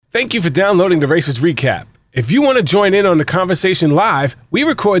Thank you for downloading the Racist Recap. If you want to join in on the conversation live, we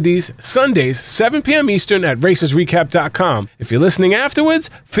record these Sundays, 7 p.m. Eastern at racistrecap.com. If you're listening afterwards,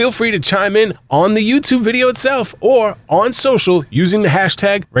 feel free to chime in on the YouTube video itself or on social using the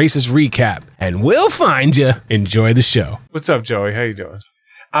hashtag RacistRecap. And we'll find you. Enjoy the show. What's up, Joey? How you doing?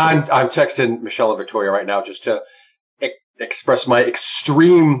 I'm texting Michelle and Victoria right now just to express my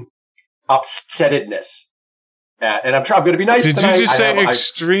extreme upsettedness. And I'm going to be nice tonight. Did you just say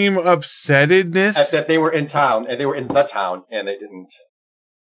extreme upsettedness? That they were in town, and they were in the town, and they didn't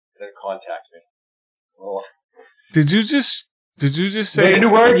contact me. Well, Did you just say... Made a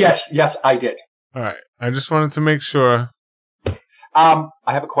new word? Yes, I did. All right. I just wanted to make sure. I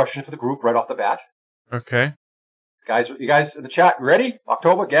have a question for the group right off the bat. Okay. You guys in the chat, ready?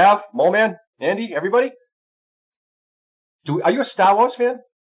 October, Gav, Moleman, Andy, everybody? Are you a Star Wars fan?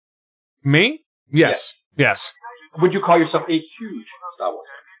 Me? Yes. Would you call yourself a huge Star Wars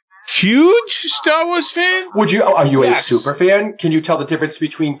fan? Huge Star Wars fan? Are you a super fan? Can you tell the difference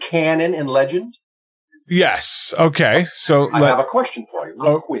between canon and legend? Yes. Okay. So I have a question for you.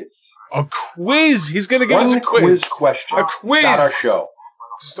 A quiz. A quiz? He's going to give us a quiz. Quiz question. A quiz. Start our show.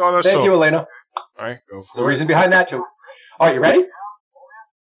 Thank you, Elena. All right. Go for the reason behind that, too. All right, you ready?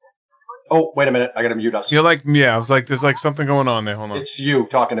 Oh, wait a minute. I got to mute us. You're like, I was like, there's like something going on there. Hold on. It's you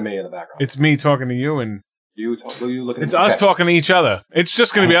talking to me in the background. It's me talking to you and... You looking it's us talking to each other. It's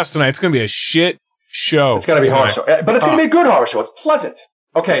just going to be us tonight. It's going to be a shit show. It's going to be a horror show. But it's going to be a good horror show. It's pleasant.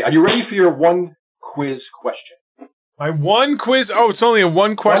 Okay, are you ready for your one quiz question? My one quiz? Oh, it's only a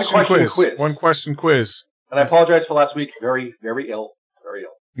one question quiz. One question quiz. And I apologize for last week. Very, very ill. Very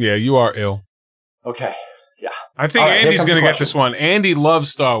ill. Yeah, you are ill. Okay, yeah. I think Andy's going to get this one. Andy loves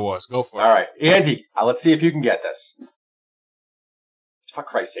Star Wars. Go for it. All right, Andy, let's see if you can get this. For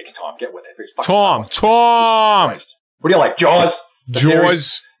Christ's sakes, Tom, get with it. Tom. What do you like, Jaws?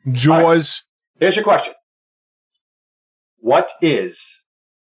 Jaws. Right. Here's your question. What is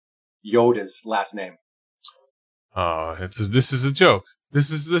Yoda's last name? Oh, this is a joke.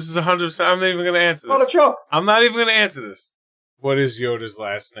 This is 100%. I'm not even going to answer this. Not a joke. I'm not even going to answer this. What is Yoda's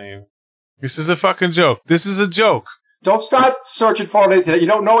last name? This is a fucking joke. This is a joke. Don't start searching for it today. You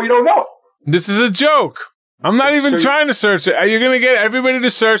don't know it. This is a joke. I'm not even trying to search it. You're going to get everybody to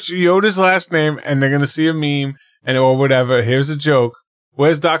search Yoda's last name, and they're going to see a meme or whatever. Here's a joke.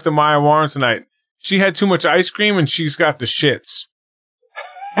 Where's Dr. Maya Warren tonight? She had too much ice cream, and she's got the shits.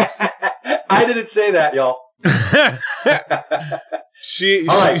 I didn't say that, y'all. She's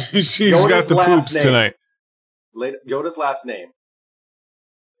got the poops tonight. Yoda's last name.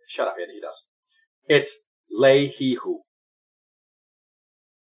 Shut up, Andy. He does. It's Lehihu.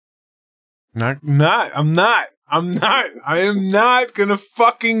 I am not gonna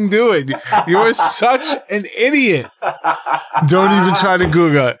fucking do it. You're such an idiot. Don't even try to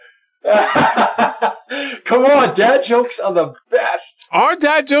Google it. Come on, dad jokes are the best. Are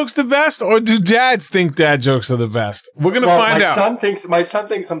dad jokes the best, or do dads think dad jokes are the best? We're gonna find out. My son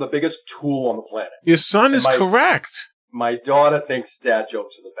thinks I'm the biggest tool on the planet. Your son is correct. My daughter thinks dad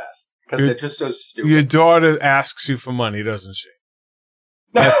jokes are the best because they're just so stupid. Your daughter asks you for money, doesn't she?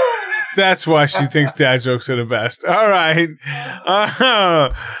 That's why she thinks dad jokes are the best. All right.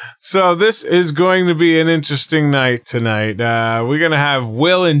 So this is going to be an interesting night tonight. We're going to have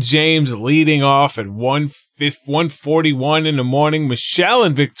Will and James leading off at 1:41 in the morning. Michelle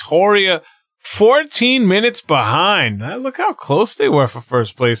and Victoria 14 minutes behind. Look how close they were for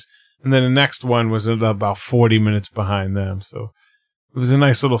first place. And then the next one was about 40 minutes behind them. So it was a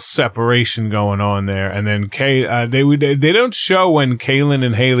nice little separation going on there. And then they don't show when Kaylin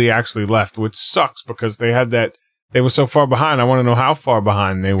and Haley actually left, which sucks because they were so far behind. I want to know how far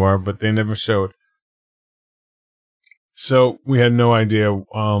behind they were, but they never showed. So we had no idea.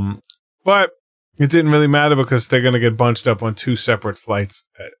 But it didn't really matter because they're going to get bunched up on two separate flights,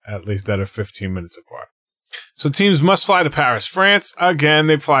 at least that are 15 minutes apart. So teams must fly to Paris, France. Again,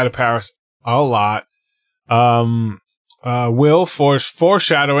 they fly to Paris a lot. Will,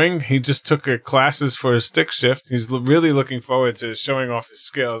 foreshadowing, he just took classes for his stick shift. He's really looking forward to showing off his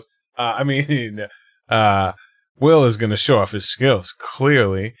skills. Will is going to show off his skills,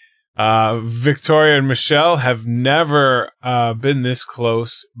 clearly. Victoria and Michelle have never been this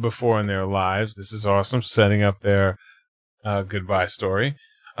close before in their lives. This is awesome, setting up their goodbye story.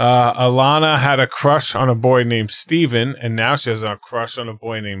 Alana had a crush on a boy named Steven, and now she has a crush on a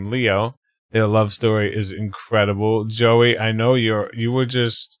boy named Leo. Their love story is incredible. Joey, I know you were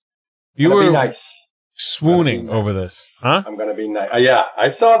nice. Swooning over this, huh? I'm gonna be nice. Yeah, I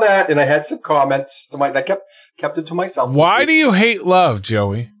saw that, and I had some comments that kept it to myself. Why do you hate love,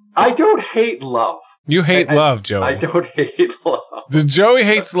 Joey? I don't hate love. You hate love, Joey. I don't hate love. Does Joey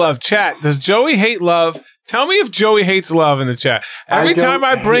hates love? Chat. Does Joey hate love? Tell me if Joey hates love in the chat. Every time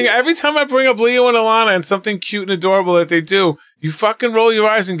I bring up Leo and Alana and something cute and adorable that they do, you fucking roll your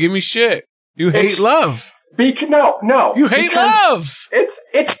eyes and give me shit. You hate love. No. You hate love.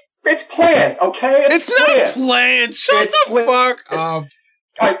 It's planned, okay? It's not planned. Shut the fuck up.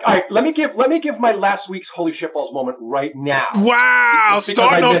 All right. Let me give my last week's holy shitballs moment right now. Wow,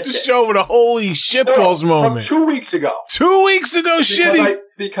 starting off the show with a holy shitballs moment. From 2 weeks ago. 2 weeks ago, shitty.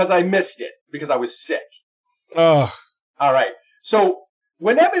 Because I missed it because I was sick. Oh. All right. So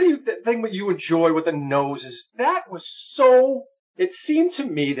whenever the thing that you enjoy with the noses, that was so. It seemed to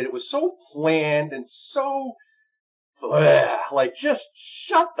me that it was so planned and so. Like, just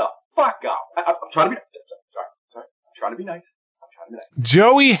shut the fuck up. I'm trying to be. Sorry. I'm trying to be nice.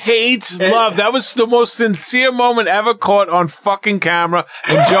 Joey hates love. That was the most sincere moment ever caught on fucking camera,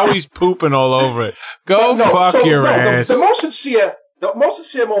 and Joey's pooping all over it. Fuck your ass. The most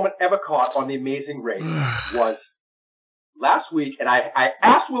sincere moment ever caught on The Amazing Race was last week, and I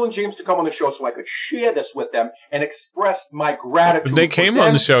asked Will and James to come on the show so I could share this with them and express my gratitude. But they came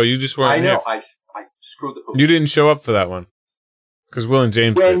on the show. You just weren't. I know. Here. I screwed the poop. You didn't show up for that one because Will and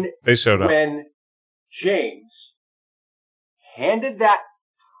James did. They showed up when James handed that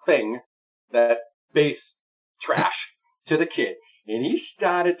bass trash to the kid, and he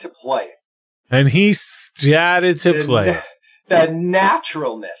started to play it. The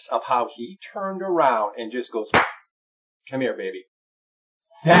naturalness of how he turned around and just goes, "Come here, baby."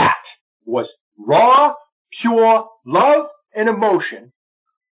 That was raw, pure love and emotion.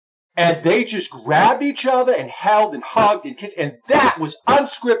 And they just grabbed each other and held and hugged and kissed. And that was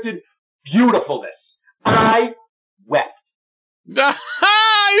unscripted beautifulness. I wept. I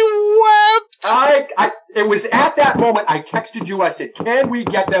wept. It was at that moment I texted you. I said, "Can we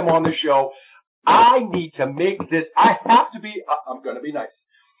get them on the show? I need to make this. I have to be. I'm going to be nice."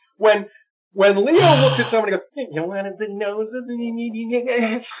 When Leo looks at somebody and goes, "You wanted the noses?"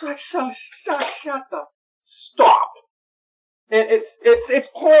 It's like, so shut the stop. It's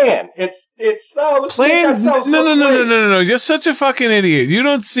planned. It's planned. No. You're such a fucking idiot. You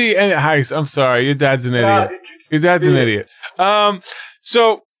don't see any Heist. I'm sorry. Your dad's an idiot. Your dad's an idiot.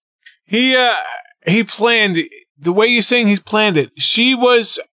 So he planned the way you're saying he's planned it. She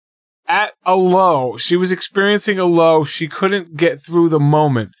was at a low. She was experiencing a low. She couldn't get through the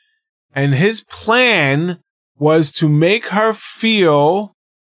moment. And his plan was to make her feel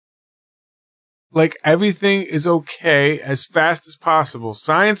like everything is okay as fast as possible.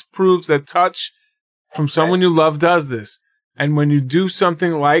 Science proves that touch from someone you love does this. And when you do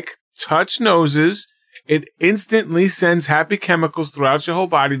something like touch noses, it instantly sends happy chemicals throughout your whole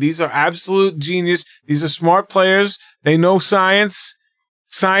body. These are absolute genius. These are smart players. They know science.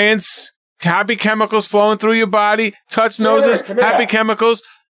 Happy chemicals flowing through your body. Touch noses, happy chemicals.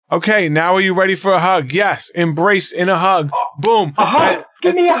 Okay, now are you ready for a hug? Yes, embrace in a hug. Boom. A hug.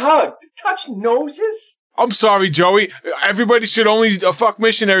 Give me a hug. Touch noses? I'm sorry, Joey. Everybody should only fuck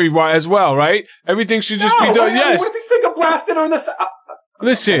missionary as well, right? Everything should just be done. Yes. What if he finger blasted her in the...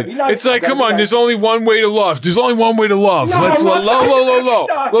 Listen, it's like, come on, there's only one way to love. There's only one way to love. Let's low.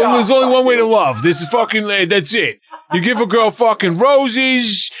 There's only one way to love. This is fucking, that's it. You give a girl fucking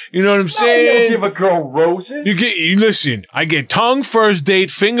roses. You know what I'm saying? You don't give a girl roses. Listen, I get tongue first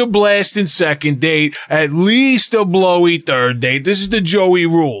date, finger blasting second date, at least a blowy third date. This is the Joey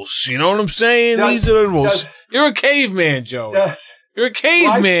rules. You know what I'm saying? These are the rules. You're a caveman, Joey. You're a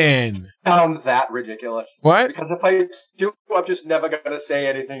caveman. Sound that ridiculous? What? Because if I do, I'm just never going to say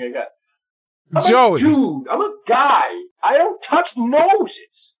anything again. Joey. I'm a guy. I don't touch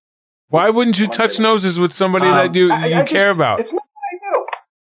noses. Why wouldn't you touch noses with somebody that you care about? It's not what I do.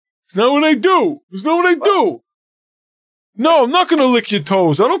 It's not what I do. It's not what I do. No, I'm not going to lick your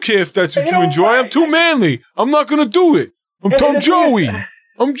toes. I don't care if that's what you enjoy. I'm too manly. I'm not going to do it. I'm Joey.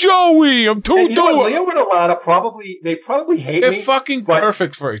 I'm Joey. I'm too doing. Leo and Alana probably hate me. They're fucking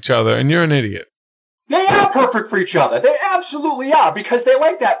perfect for each other, and you're an idiot. They are perfect for each other. They absolutely are, because they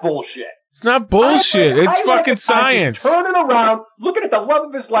like that bullshit. It's not bullshit. It's fucking science. Turning around, looking at the love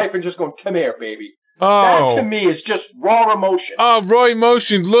of his life, and just going, "Come here, baby." Oh. That to me is just raw emotion. Oh, raw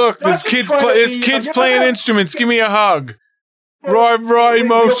emotion. Look, this kid's playing instruments. Give me a hug. Raw emotion.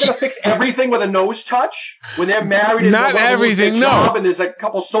 You're gonna fix everything with a nose touch when they're married. And not everything. No. And there's a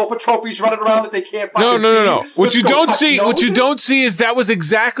couple sofa trophies running around that they can't find. No. What you don't see is that was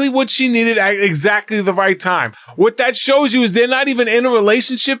exactly what she needed at exactly the right time. What that shows you is they're not even in a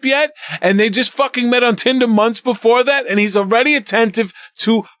relationship yet, and they just fucking met on Tinder months before that, and he's already attentive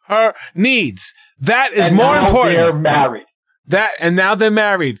to her needs. That is more important. They're married. And now they're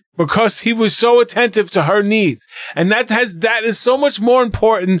married because he was so attentive to her needs. And that is so much more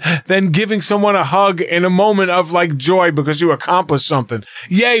important than giving someone a hug in a moment of like joy because you accomplished something.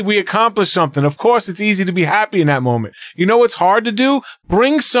 Yay, we accomplished something. Of course, it's easy to be happy in that moment. You know what's hard to do?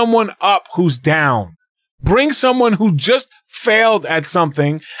 Bring someone up who's down. Bring someone who just failed at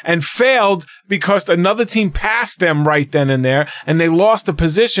something and failed because another team passed them right then and there and they lost a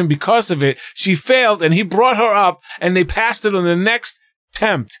position because of it. She failed and he brought her up and they passed it on the next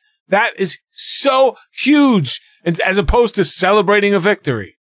attempt. That is so huge as opposed to celebrating a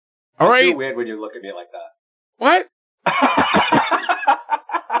victory. All right? I feel weird when you look at me like that. What?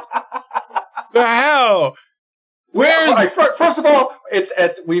 The hell? Where's first of all,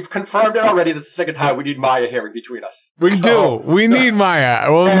 we've confirmed it already. This is the second time we need Maya here in between us. We do. We need Maya.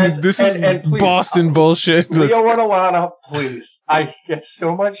 Well, this is please, Boston bullshit. Leo and Alana, please. I get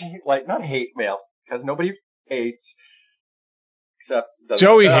so much not hate mail because nobody hates except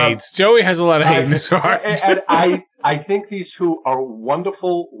Joey hates. Joey has a lot of hate in his heart. And I think these two are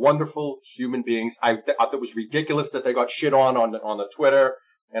wonderful, wonderful human beings. I thought it was ridiculous that they got shit on the Twitter.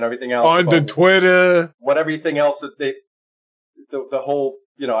 And everything else. On the Twitter. Everything else that the whole,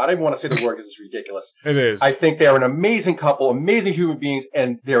 I don't even want to say the word because it's ridiculous. It is. I think they're an amazing couple, amazing human beings,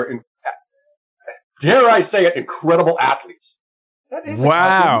 and they're, dare I say it, incredible athletes. That is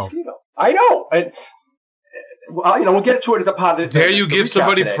wow. I know. And, we'll get to it at the part. Dare you give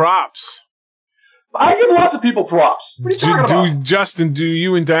somebody today. Props? I give lots of people props. What are you talking about? Justin, do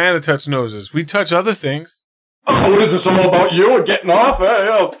you and Diana touch noses? We touch other things. Oh, what is this all about you and getting off?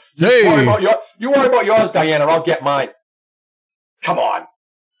 Hey. You worry about yours, Diana. I'll get mine. Come on.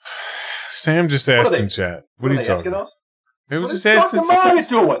 Sam just asked in chat. What are you talking about? They were just asking. What is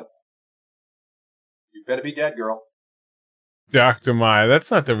Dr. Maya doing? You better be dead, girl. Dr. Maya. That's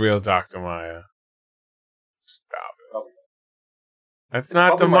not the real Dr. Maya. Stop it. Oh. That's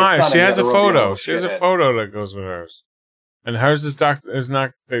not the Maya. She has a photo. She has a photo that goes with hers. And hers is not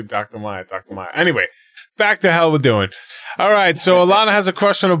Dr. Maya. Dr. Maya. Anyway. Back to hell we're doing. All right, so Alana has a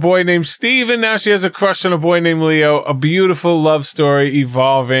crush on a boy named Steven. Now she has a crush on a boy named Leo. A beautiful love story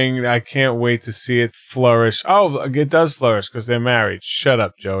evolving. I can't wait to see it flourish. Oh, it does flourish because they're married. Shut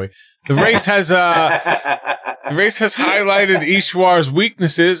up, Joey. The race has highlighted Ishwar's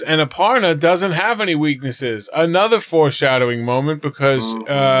weaknesses, and Aparna doesn't have any weaknesses. Another foreshadowing moment because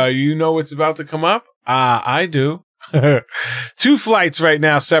you know what's about to come up? I do. 2 flights right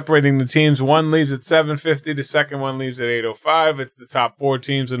now separating the teams. One leaves at 7:50. The second one leaves at 8:05. It's the top 4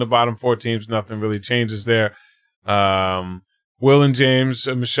 teams and the bottom 4 teams. Nothing really changes there. Will and James,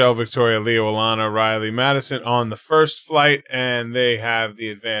 Michelle, Victoria, Leo, Alana, Riley, Madison on the first flight, and they have the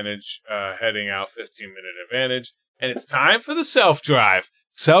advantage heading out, 15-minute advantage. And it's time for the self-drive.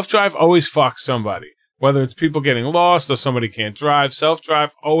 Self-drive always fucks somebody. Whether it's people getting lost or somebody can't drive,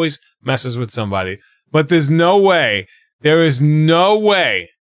 self-drive always messes with somebody. But there is no way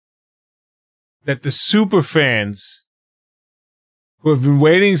that the super fans who have been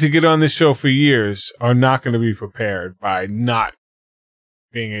waiting to get on this show for years are not going to be prepared by not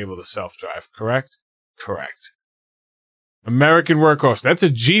being able to self-drive, correct? Correct. American Workhorse. That's a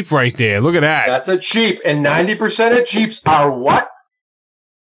Jeep right there. Look at that. That's a Jeep. And 90% of Jeeps are what?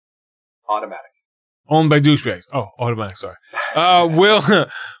 Automatic. Owned by douchebags. Oh, automatic, sorry.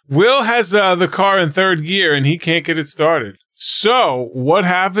 Will has the car in 3rd gear, and he can't get it started. So, what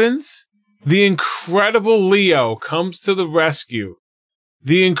happens? The incredible Leo comes to the rescue.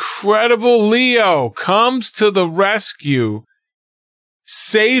 The incredible Leo comes to the rescue,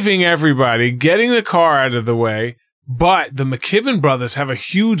 saving everybody, getting the car out of the way. But the McKibben brothers have a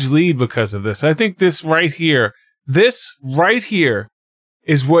huge lead because of this. I think this right here is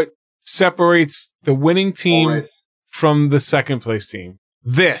what separates the winning team from the second place team.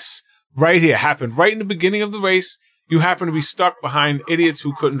 This right here happened right in the beginning of the race. You happen to be stuck behind idiots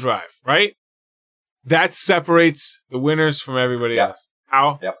who couldn't drive, right? That separates the winners from everybody else.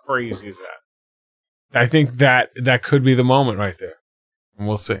 How crazy is that? I think that could be the moment right there. And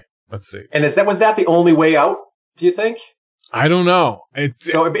we'll see. Let's see. And was that the only way out, do you think? I don't know. It's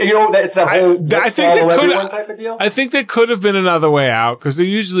that whole I think everyone type of deal? I think there could have been another way out because there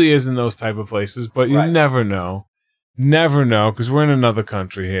usually is in those type of places, but you never know. Never know because we're in another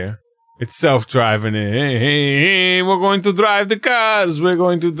country here. It's self-driving. Hey, we're going to drive the cars. We're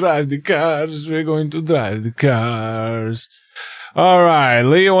going to drive the cars. We're going to drive the cars. All right.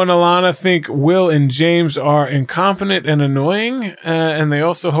 Leo and Alana think Will and James are incompetent and annoying, and they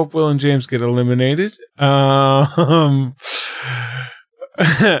also hope Will and James get eliminated. I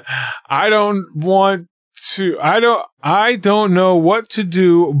don't know what to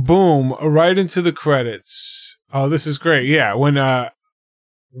do. Boom. Right into the credits. Oh, this is great. Yeah, when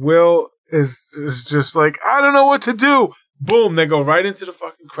Will is just like, I don't know what to do. Boom, they go right into the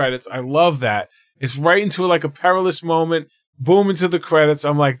fucking credits. I love that. It's right into like a perilous moment. Boom, into the credits.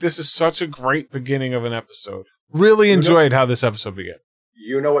 I'm like, this is such a great beginning of an episode. Really enjoyed how this episode began.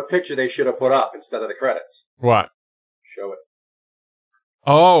 You know what picture they should have put up instead of the credits? What? Show it.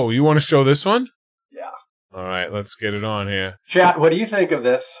 Oh, you want to show this one? Yeah. All right, let's get it on here. Chat, what do you think of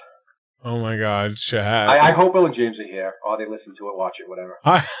this? Oh my God, chat. I hope Will and James are here, or they listen to it, watch it, whatever.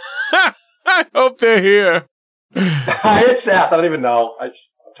 I hope they're here. It's sass. I don't even know. I'm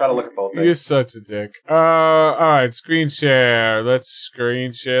trying to look at both things. You're such a dick. All right, screen share. Let's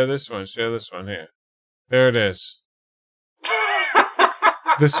screen share this one. Share this one here. There it is.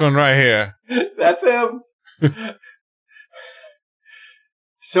 This one right here. That's him.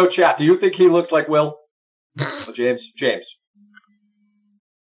 So, chat, do you think he looks like Will? Oh, James? James.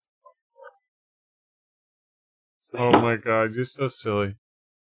 Oh my God, you're so silly.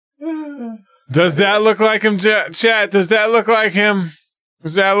 Does that look like him, chat? Does that look like him?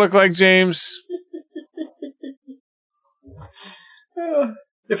 Does that look like James?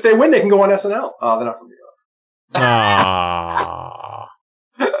 If they win, they can go on SNL. Oh, they're not going to be on. Aww.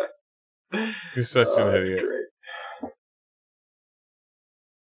 You're such an idiot. Great.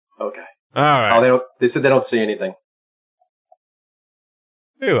 Okay. All right. Oh, they said they don't see anything.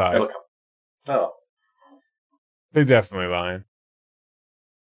 They lied. Oh. They're definitely lying.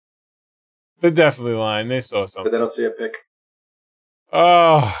 They're definitely lying. They saw something. But they don't see a pic.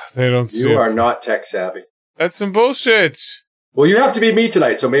 Oh, they don't see it. You are not tech savvy. That's some bullshit. Well, you have to be me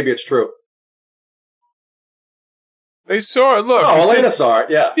tonight, so maybe it's true. They saw it. Look. Oh, Elena saw it,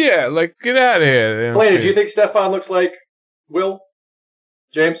 yeah. Yeah, like, get out of here. Elena, do you think Stefan looks like Will?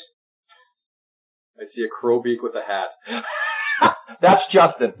 James? I see a crow beak with a hat. That's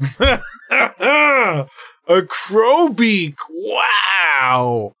Justin. A crow beak.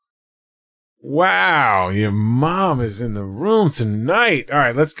 Wow. Wow. Your mom is in the room tonight. All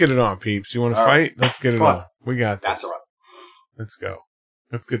right, let's get it on, peeps. You want to fight? Right. Let's get it on. We got this. That's all right. Let's go.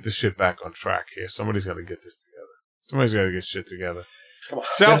 Let's get this shit back on track here. Somebody's got to get this together. Somebody's got to get shit together.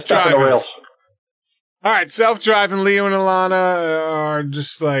 Self-driving. All right, self-driving Leo and Alana are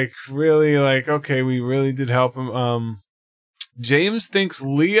just like really like, okay, we really did help him. James thinks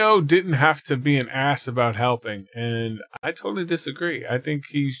Leo didn't have to be an ass about helping, and I totally disagree. I think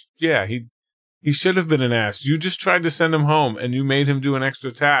he should have been an ass. You just tried to send him home, and you made him do an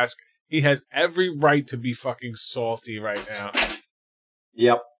extra task. He has every right to be fucking salty right now.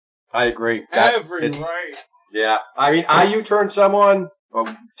 Yep, I agree. Every right. Yeah, I mean, I U-turned someone, or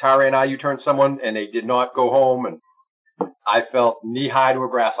Tara and I U-turned someone, and they did not go home, and I felt knee-high to a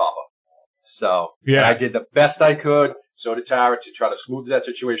grasshopper. So, yeah, I did the best I could. So did Tara, to try to smooth that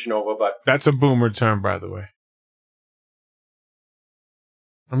situation over. But that's a boomer term, by the way.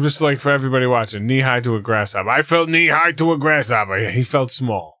 I'm just like, for everybody watching, knee-high to a grasshopper. I felt knee-high to a grasshopper. He felt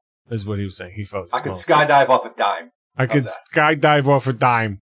small, is what he was saying. He felt small. I could skydive off a dime. I could skydive off a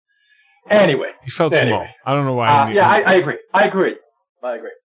dime. Anyway. He felt small. I don't know why. I agree. I agree.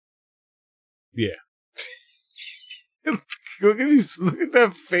 Yeah. Look at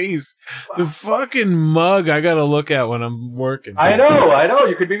that face. The fucking mug I gotta look at when I'm working. I know.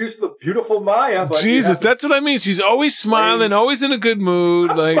 You could be used to the beautiful Maya. But Jesus, that's what I mean. She's always smiling, always in a good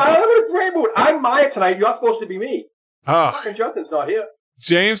mood. I'm smiling. I'm in a great mood. I'm Maya tonight. You're supposed to be me. Oh. Fucking Justin's not here.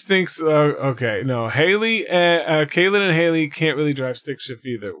 James thinks, okay, no. Haley, Kaylin and Haley can't really drive stick shift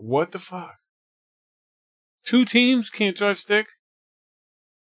either. What the fuck? 2 teams can't drive stick?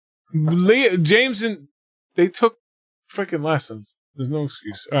 James and they took freaking lessons. There's no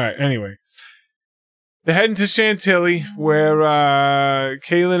excuse. All right, anyway. They're heading to Chantilly, where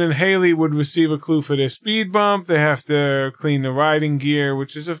Kaylin and Haley would receive a clue for their speed bump. They have to clean the riding gear,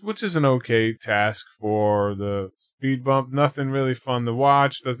 which is an okay task for the speed bump. Nothing really fun to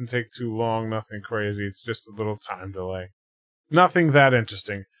watch. Doesn't take too long. Nothing crazy. It's just a little time delay. Nothing that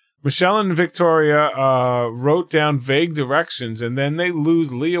interesting. Michelle and Victoria wrote down vague directions, and then they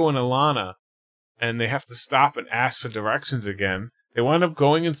lose Leo and Alana, and they have to stop and ask for directions again. They wind up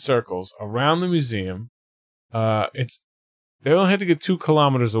going in circles around the museum. They only had to get 2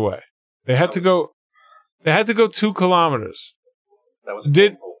 kilometers away. They had to go 2 kilometers. That was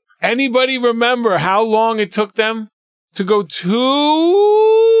Did anybody remember how long it took them to go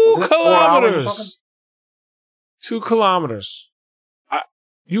 2 kilometers? 2 kilometers.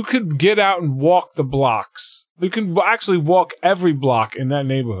 You could get out and walk the blocks. You can actually walk every block in that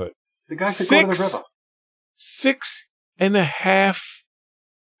neighborhood. The guy could go to the river. 6.5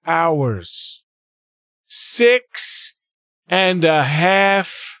 hours.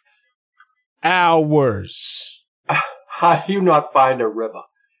 6.5 hours. How do you not find a river?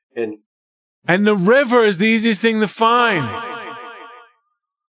 And the river is the easiest thing to find.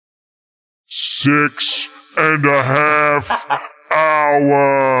 6.5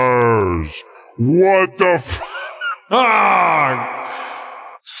 hours. What the Ah!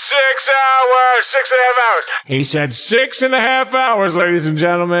 6 hours, 6.5 hours. He said 6.5 hours, ladies and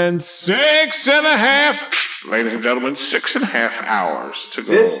gentlemen. 6.5. Ladies and gentlemen, 6.5 hours to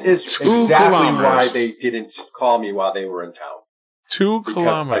go. This is 2 exactly kilometers. why they didn't call me while they were in town. 2 Because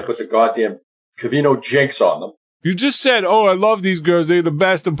kilometers. I put the goddamn Covino jinx on them. You just said, "Oh, I love these girls. They're the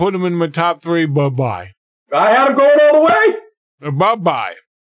best," and put them in my top 3. Bye-bye. I had them going all the way. Bye-bye.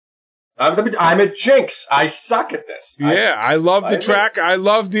 I'm a jinx. I suck at this. Yeah, I love the I- track. I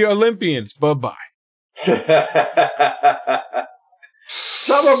love the Olympians. Bye-bye.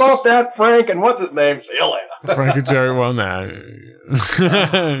 Something about that Frank and what's his name? See you later. Frank and Jerry, well, nah.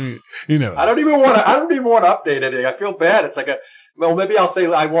 You know. I don't even want to update anything. I feel bad. It's like well, maybe I'll say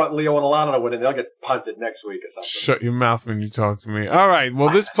I want Leo and Alana to win, and they'll get punted next week or something. Shut your mouth when you talk to me. All right. Well,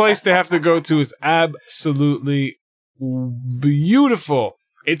 this place they have to go to is absolutely beautiful.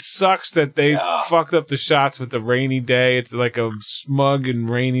 It sucks that they fucked up the shots with the rainy day. It's like a smug and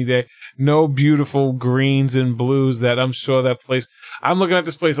rainy day. No beautiful greens and blues that I'm sure that place. I'm looking at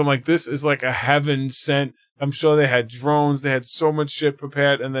this place. I'm like, this is like a heaven sent. I'm sure they had drones. They had so much shit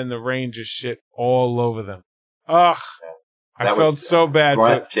prepared, and then the rain just shit all over them. Ugh. I That felt was so bad.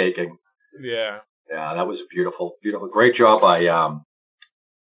 breathtaking. Yeah. Yeah, that was beautiful. Great job by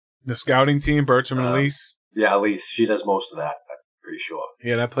The scouting team, Bertram and Elise. yeah, Elise. She does most of that. I'm pretty sure.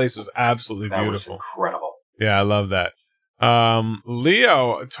 Yeah, that place was absolutely That beautiful. was incredible. Yeah, I love that.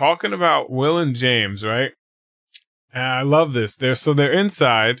 Leo, talking about Will and James, right? I love this. They're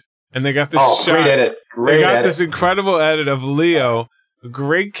inside, and they got this shot. Great edit. They got this incredible edit of Leo. A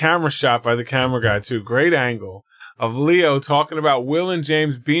great camera shot by the camera guy, too. Great angle of Leo talking about Will and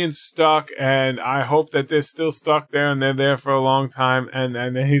James being stuck, and I hope that they're still stuck there, and they're there for a long time. And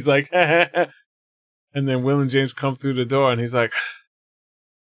then he's like, and then Will and James come through the door, and he's like,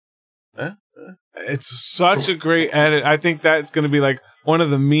 huh? It's such a great edit. I think that's going to be like one of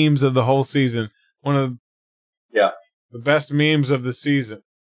the memes of the whole season. One of the best memes of the season.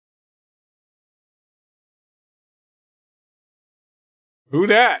 Who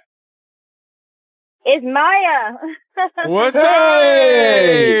that? It's Maya. What's up?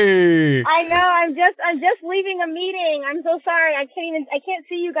 I know. I'm just leaving a meeting. I'm so sorry. I can't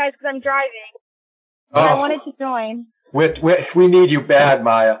see you guys because I'm driving. But I wanted to join. We need you bad,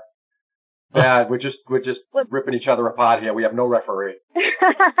 Maya. Bad. We're just ripping each other apart here. We have no referee.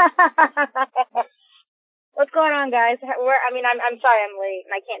 What's going on, guys? I'm sorry I'm late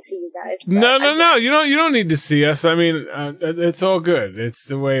and I can't see you guys. No. You don't need to see us. I mean, it's all good. It's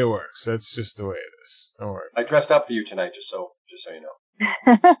the way it works. That's just the way it is. Don't worry. I dressed up for you tonight, just so you know.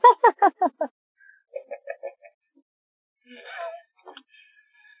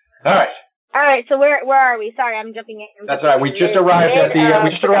 All right. So where are we? Sorry, I'm jumping in. That's all right. We just arrived at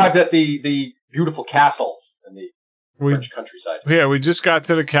the beautiful castle in the French countryside. Yeah, we just got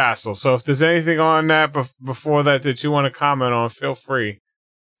to the castle. So if there's anything on that before that you want to comment on, feel free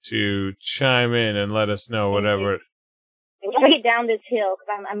to chime in and let us know whatever. I'm going to get down this hill because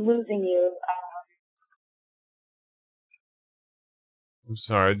I'm losing you. I'm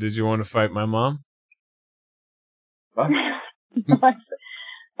sorry. Did you want to fight my mom? What?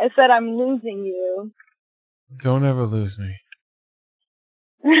 I said I'm losing you. Don't ever lose me.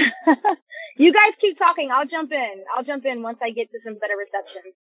 You guys keep talking. I'll jump in once I get to some better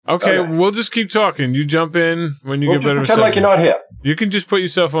reception. Okay, we'll just keep talking. You jump in when you get better reception. Pretend like you're not here. You can just put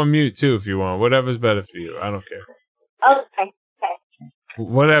yourself on mute too if you want. Whatever's better for you. I don't care. Okay.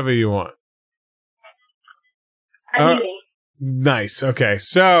 Whatever you want. I'm eating. Nice. Okay.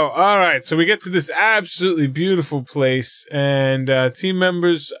 So, all right. So we get to this absolutely beautiful place, and team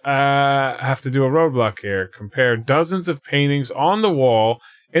members have to do a roadblock here. Compare dozens of paintings on the wall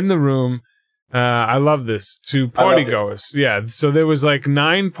in the room. I love this to party goers. Yeah. So there was like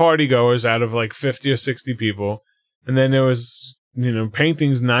 9 party goers out of like 50 or 60 people, and then there was 9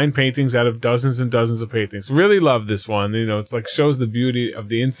 paintings out of dozens and dozens of paintings. Really love this one. It's like shows the beauty of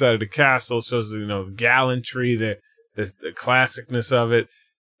the inside of the castle. Shows the gallantry, the classicness of it.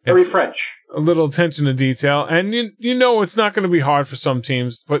 Very French. A little attention to detail. And it's not going to be hard for some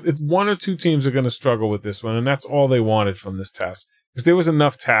teams, but one or two teams are going to struggle with this one, and that's all they wanted from this task. Because there was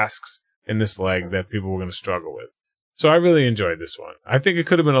enough tasks in this leg that people were going to struggle with. So I really enjoyed this one. I think it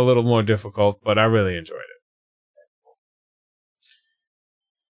could have been a little more difficult, but I really enjoyed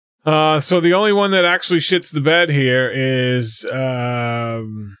it. So the only one that actually shits the bed here is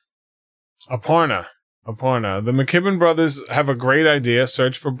Aparna. Aparna. The McKibben brothers have a great idea,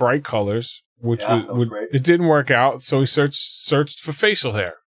 search for bright colors, which was great. It didn't work out, so he searched for facial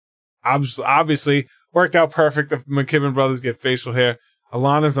hair. Obviously, worked out perfect. The McKibben brothers get facial hair.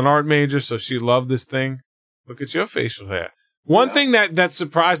 Alana's an art major, so she loved this thing. Look at your facial hair. One thing that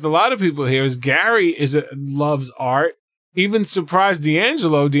surprised a lot of people here is Gary loves art. Even surprised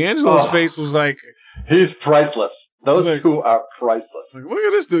D'Angelo. D'Angelo's face was like... He's priceless. Those two are priceless. Like, look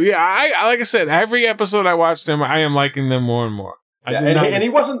at this dude. Yeah, I like I said, every episode I watched him, I am liking them more and more. And he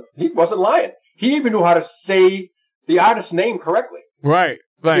wasn't lying. He even knew how to say the artist's name correctly. Right.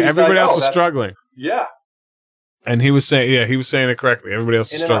 Everybody else was struggling. Yeah. And he was saying it correctly. Everybody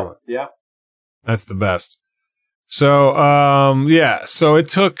else was struggling. Yeah. That's the best. So, so it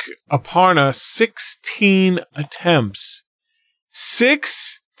took Aparna 16 attempts.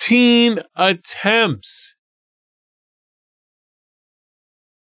 16 attempts.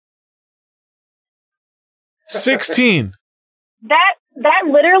 16. That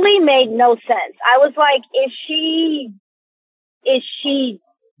literally made no sense. I was like,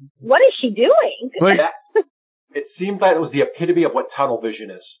 what is she doing? Like, it seemed like it was the epitome of what tunnel vision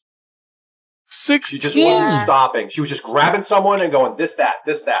is. 16. She just wasn't stopping. She was just grabbing someone and going, this, that.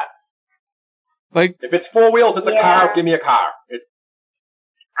 Like, if it's 4 wheels, it's a car. Give me a car.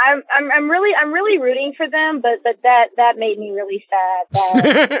 I'm really rooting for them, but that made me really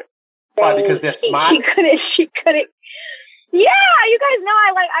sad. Why? Because they're smart. She couldn't. Yeah, you guys know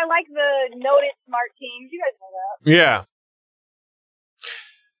I like the noted smart teams. You guys know that. Yeah.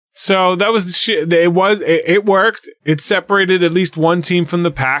 So that was the shit. It worked. It separated at least one team from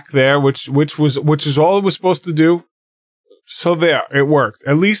the pack there, which is all it was supposed to do. So there, it worked.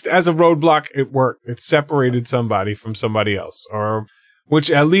 At least as a roadblock, it worked. It separated somebody from somebody else, or which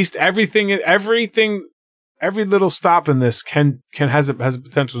at least every little stop in this has a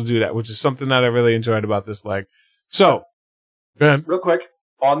potential to do that, which is something that I really enjoyed about this leg. So, go ahead. Real quick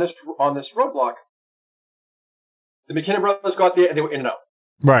on this roadblock, the McKinnon brothers got there and they were in and out.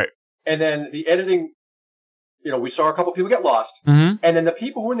 Right. And then the editing, we saw a couple people get lost. Mm-hmm. And then the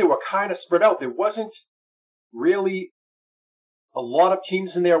people who were in there were kind of spread out. There wasn't really a lot of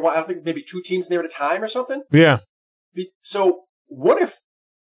teams in there. I don't think maybe 2 teams in there at a time or something. Yeah. So what if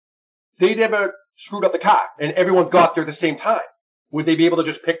they never screwed up the car and everyone got there at the same time? Would they be able to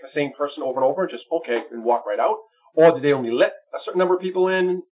just pick the same person over and over and just, and walk right out? Or did they only let a certain number of people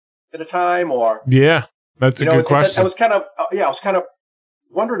in at a time? Or yeah, that's a good question. I was kind of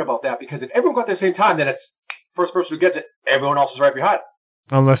wondering about that, because if everyone got there at the same time, then it's first person who gets it, everyone else is right behind.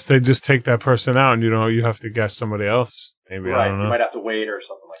 Unless they just take that person out and you have to guess somebody else. Maybe, right. I don't know. You might have to wait or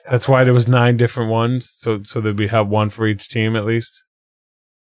something like that. That's why there was 9 different ones, so there'd be one for each team at least.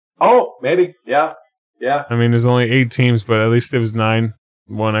 Oh, maybe. Yeah. I mean, there's only 8 teams, but at least there was 9,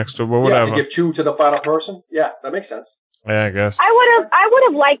 1 extra, but whatever. Yeah, to give 2 to the final person. Yeah, that makes sense. Yeah, I guess. I would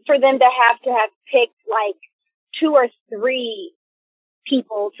have liked for them to have picked like 2 or 3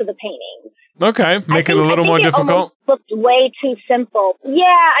 people to the paintings. Okay, make it a little more difficult. It looked way too simple.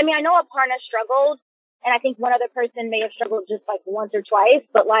 Yeah, I mean, I know Aparna struggled, and I think one other person may have struggled just like once or twice,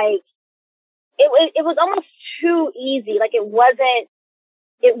 but like it was almost too easy. Like it wasn't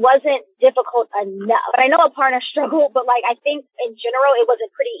difficult enough. But I know Aparna struggled, but like I think in general it was a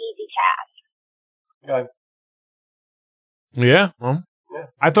pretty easy task. Okay. Yeah, well,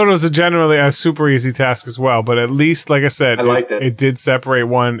 I thought it was generally a super easy task as well, but at least, like I said, I liked it. It did separate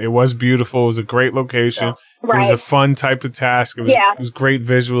one. It was beautiful. It was a great location. Yeah. Right. It was a fun type of task. It was great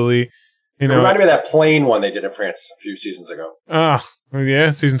visually. It reminded me of that plane one they did in France a few seasons ago. Oh,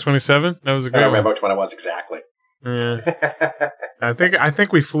 yeah, season 27. That was a great one. I don't remember which one it was exactly. Yeah. I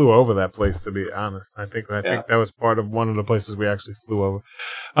think we flew over that place, to be honest. I think that was part of one of the places we actually flew over.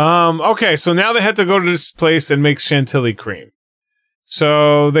 Okay, so now they had to go to this place and make chantilly cream.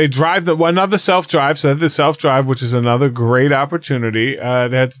 So they drive another self-drive. So the self-drive, which is another great opportunity. They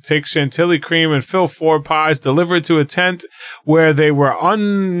had to take chantilly cream and fill 4 pies, deliver it to a tent where they were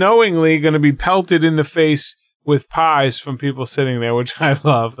unknowingly going to be pelted in the face with pies from people sitting there, which I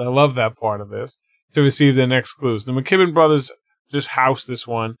loved. I love that part of this, to receive their next clues. The McKibben brothers just housed this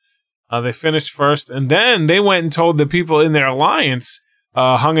one. They finished first, and then they went and told the people in their alliance,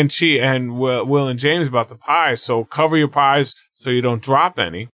 Hung and Chi and Will and James, about the pies. So cover your pies so you don't drop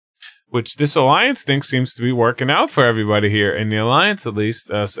any, which this alliance thing seems to be working out for everybody here in the alliance, at least.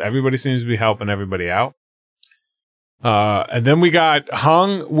 So everybody seems to be helping everybody out. And then we got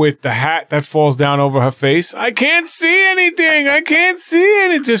Hung with the hat that falls down over her face. I can't see anything.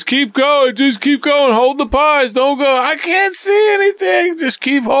 Just keep going. Hold the pies. Don't go. I can't see anything. Just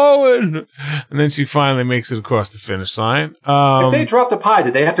keep holding. And then she finally makes it across the finish line. If they dropped a pie,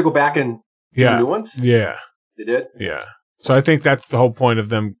 did they have to go back and Yeah. New ones? Yeah. They did? Yeah. So I think that's the whole point of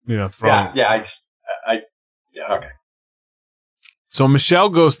them, throwing. Yeah, okay. So Michelle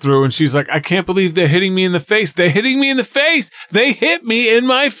goes through and she's like, I can't believe they're hitting me in the face. They're hitting me in the face. They hit me in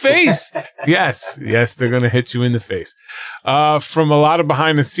my face. Yes, they're going to hit you in the face. From a lot of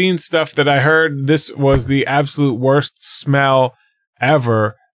behind the scenes stuff that I heard, this was the absolute worst smell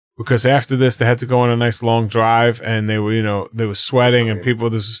ever, because after this they had to go on a nice long drive and they were sweating and people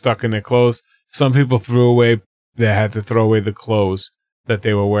just were stuck in their clothes. Some people they had to throw away the clothes that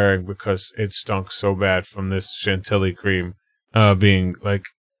they were wearing because it stunk so bad from this chantilly cream. Being like,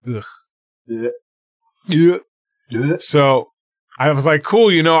 ugh. Yeah. So I was like, cool,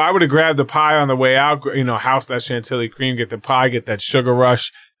 I would have grabbed the pie on the way out, house that chantilly cream, get the pie, get that sugar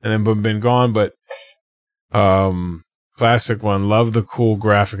rush, and then been gone. But, classic one. Love the cool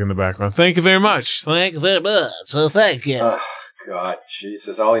graphic in the background. Thank you very much. Thank you very much. So thank you. Oh, God,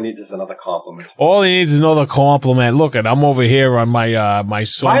 Jesus. All he needs is another compliment. All he needs is another compliment. Look, I'm over here on my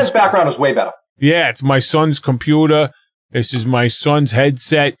son's. Ryan's background is way better. Yeah, it's my son's computer. This is my son's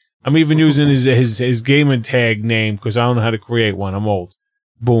headset. I'm even using his gaming tag name because I don't know how to create one. I'm old.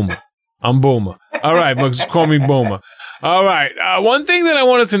 Boomer. I'm Boomer. All right, but just call me Boomer. All right. One thing that I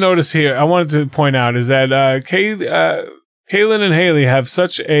wanted to notice here, I wanted to point out is that Kaylin and Haley have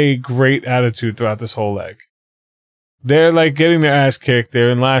such a great attitude throughout this whole leg. They're like getting their ass kicked. They're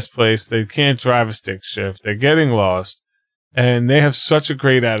in last place. They can't drive a stick shift. They're getting lost. And they have such a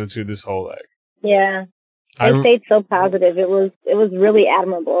great attitude this whole leg. Yeah. They stayed so positive. It was really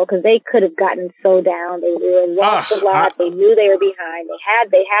admirable because they could have gotten so down. They were lost a lot. They knew they were behind.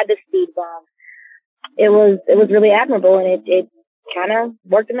 They had the speed bump. It was really admirable, and it kind of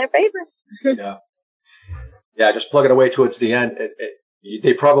worked in their favor. Yeah. Just plugging away towards the end.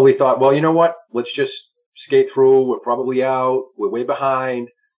 They probably thought, well, you know what? Let's just skate through. We're probably out. We're way behind.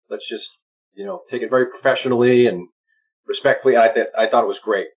 Let's just take it very professionally and respectfully. I thought it was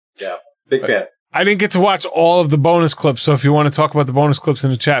great. Yeah, big fan. I didn't get to watch all of the bonus clips, so if you want to talk about the bonus clips in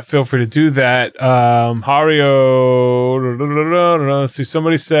the chat, feel free to do that. Hario, see,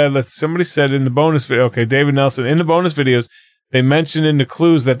 somebody said in the bonus video, okay, David Nelson, in the bonus videos, they mentioned in the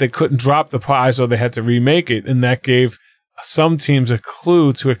clues that they couldn't drop the pies or they had to remake it, and that gave some teams a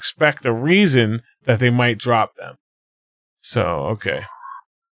clue to expect a reason that they might drop them. So, okay.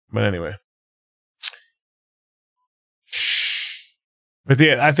 But anyway. But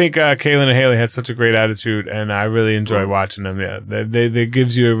yeah, I think Kaylin and Haley had such a great attitude, and I really enjoy watching them. Yeah, they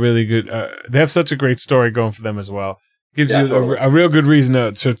gives you a really good. They have such a great story going for them as well. Gives you a real good reason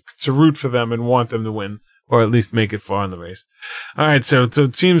to root for them and want them to win, or at least make it far in the race. All right, so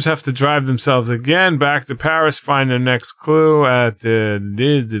teams have to drive themselves again back to Paris, find their next clue at it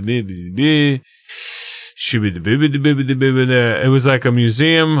was like a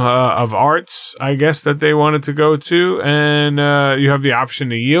museum of arts, I guess, that they wanted to go to, and you have the option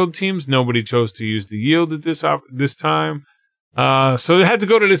to yield teams. Nobody chose to use the yield at this time, so they had to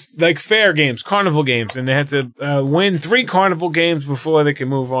go to this like fair games, carnival games, and they had to win 3 carnival games before they could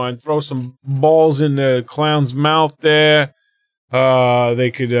move on. Throw some balls in the clown's mouth there.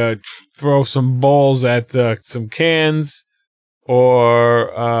 They could throw some balls at some cans, or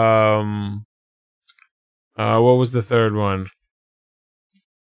what was the third one?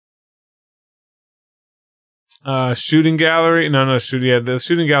 Shooting gallery? No, shooting. Yeah, the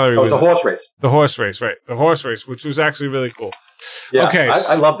shooting gallery was the horse race. The horse race, right? The horse race, which was actually really cool. Yeah, okay,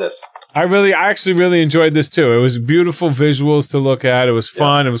 I love this. I actually really enjoyed this too. It was beautiful visuals to look at. It was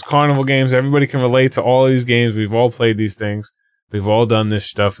fun. It was carnival games. Everybody can relate to all of these games. We've all played these things. We've all done this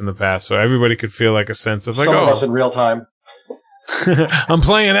stuff in the past, so everybody could feel like a sense of like, some of us in real time. I'm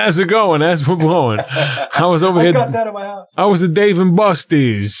playing as we're going, as we're blowing. I was over here. I got that at my house. I was the Dave and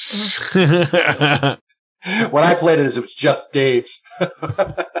Busty's. When I played it was just Dave's.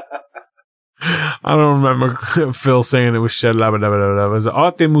 I don't remember Phil saying it was shit. It was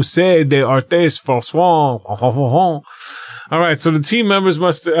Arte Musée des Arts François. All right, so the team members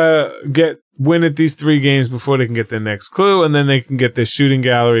must win at these 3 games before they can get their next clue, and then they can get their shooting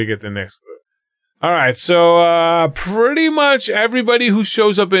gallery, get their next clue. All right, so pretty much everybody who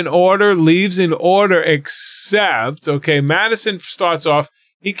shows up in order leaves in order except, okay, Madison starts off.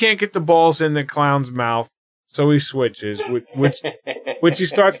 He can't get the balls in the clown's mouth, so he switches, which he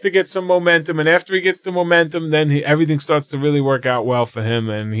starts to get some momentum. And after he gets the momentum, then everything starts to really work out well for him,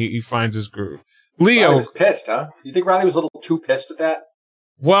 and he finds his groove. Leo Riley was pissed, huh? You think Riley was a little too pissed at that?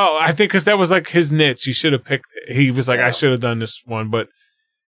 Well, I think because that was like his niche. He should have picked it. He was like, I should have done this one, but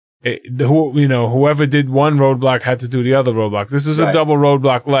whoever did one roadblock had to do the other roadblock. This is a double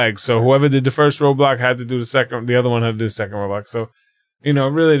roadblock leg, so whoever did the first roadblock had to do the second. The other one had to do the second roadblock. So You know,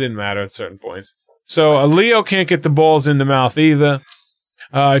 it really didn't matter at certain points. So Leo can't get the balls in the mouth either.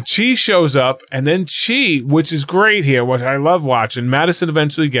 Chi shows up, and then Chi, which is great here, what I love watching. Madison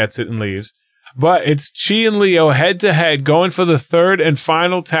eventually gets it and leaves. But it's Chi and Leo head-to-head going for the third and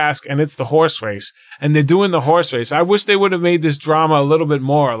final task, and it's the horse race. And they're doing the horse race. I wish they would have made this drama a little bit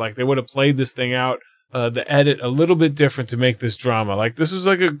more. Like, they would have played this thing out, the edit, a little bit different to make this drama. Like, this was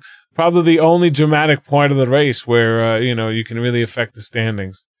like probably the only dramatic part of the race where, you know, you can really affect the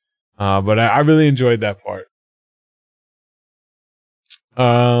standings. But I really enjoyed that part.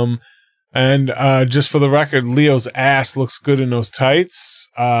 And just for the record, Leo's ass looks good in those tights.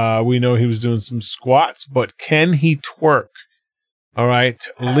 We know he was doing some squats, but can he twerk? All right,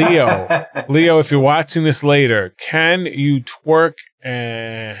 Leo, if you're watching this later, can you twerk?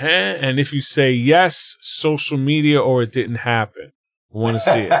 And if you say yes, social media or it didn't happen. I want to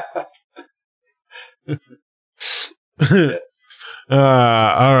see it.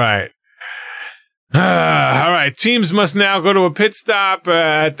 All right. All right. Teams must now go to a pit stop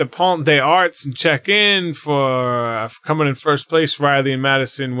at the Pont des Arts and check in for coming in first place. Riley and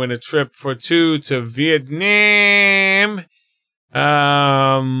Madison win a trip for 2 to Vietnam.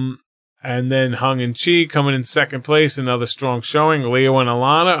 And then Hung and Chi coming in second place. Another strong showing. Leo and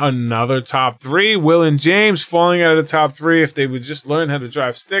Alana, another top 3. Will and James falling out of the top 3. If they would just learn how to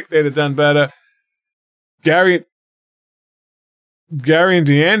drive stick, they'd have done better. Gary and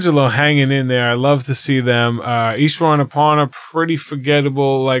D'Angelo hanging in there. I love to see them. Ishwar and Aparna, pretty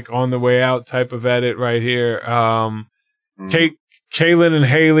forgettable, like on the way out type of edit right here. Kaylin and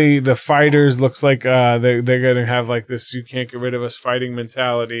Haley, the fighters, looks like they're going to have like this "you can't get rid of us" fighting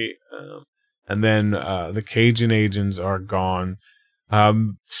mentality. And then the Cajun agents are gone.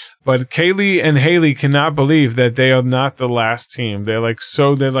 But Kaylee and Haley cannot believe that they are not the last team.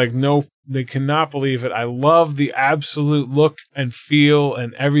 They cannot believe it. I love the absolute look and feel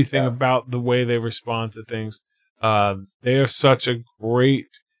and everything about the way they respond to things. They are such a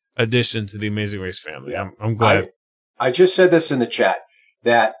great addition to the Amazing Race family. I'm glad. I just said this in the chat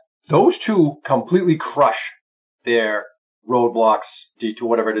that those two completely crush their roadblocks, detour,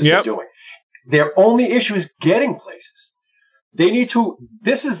 whatever it is they're doing. Their only issue is getting places. They need to.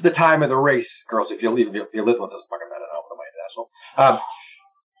 This is the time of the race, girls. If you're listening with us, fucking asshole.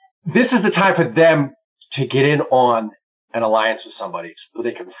 This is the time for them to get in on an alliance with somebody so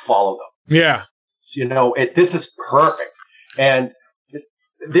they can follow them. Yeah, you know, this is perfect, and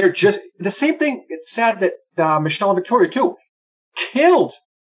they're just the same thing. It's sad that Michelle and Victoria too killed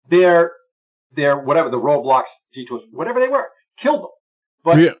their whatever the roadblocks, detours, whatever they were, killed them.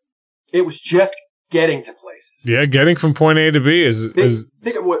 But it was just getting to places. Yeah, getting from point A to B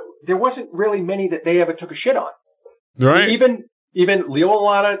there wasn't really many that they ever took a shit on. Right. Even Leo and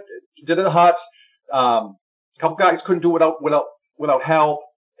Lana did it in the huts. A couple guys couldn't do it without help.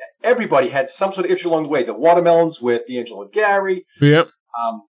 Everybody had some sort of issue along the way. The watermelons with D'Angelo and Gary. Yep.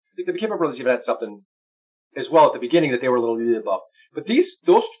 I think the McKibben brothers even had something as well at the beginning that they were a little above. But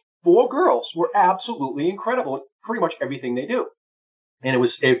those 4 girls were absolutely incredible at pretty much everything they do. And it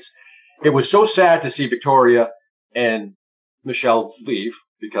was so sad to see Victoria and Michelle leave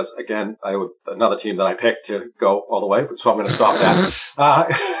because, again, I have another team that I picked to go all the way, so I'm going to stop that.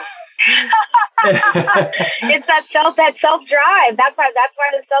 It's that self drive. That's why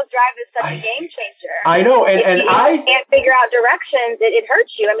the self drive is such a game changer. I know, and I can't figure out directions. It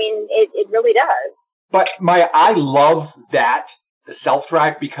hurts you. I mean, it really does. But I love that, the self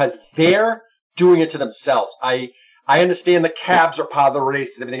drive, because they're doing it to themselves. I understand the cabs are part of the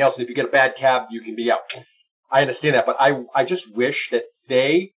race and everything else, and if you get a bad cab, you can be out. I understand that, but I just wish that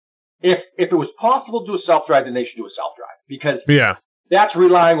if it was possible to do a self-drive, then they should do a self-drive. Because that's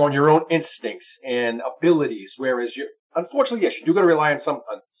relying on your own instincts and abilities, whereas unfortunately, yes, you do got to rely on some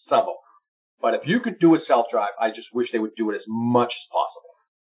of them. But if you could do a self-drive, I just wish they would do it as much as possible.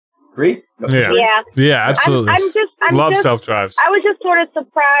 Agree? Yeah, absolutely. I love self-drives. I was just sort of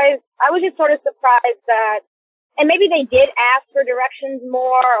surprised that, and maybe they did ask for directions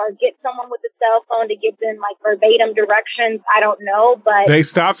more or get someone with a cell phone to give them like verbatim directions. I don't know, but they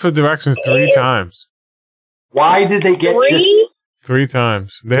stopped for directions 3 times. Why did they get 3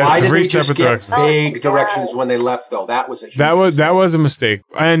 times? They had 3 separate directions. Vague directions when they left, though. That was a huge that was a mistake.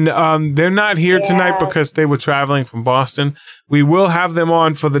 And they're not here tonight because they were traveling from Boston. We will have them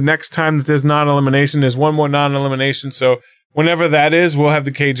on for the next time that there's non-elimination. There's one more non-elimination, so whenever that is, we'll have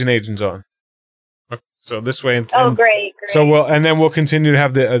the Cajun agents on. So this way, great. So we'll continue to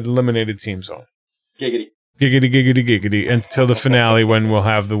have the eliminated teams on. Giggity until the finale when we'll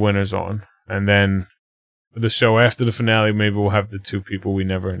have the winners on, and then the show after the finale maybe we'll have the 2 people we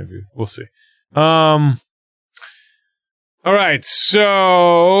never interviewed. We'll see. All right,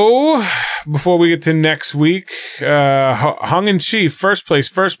 so before we get to next week, Hung and Chief, first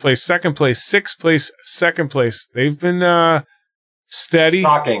place, second place, sixth place, second place. They've been steady.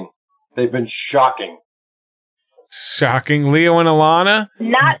 Shocking. They've been shocking. Shocking. Leo and Alana.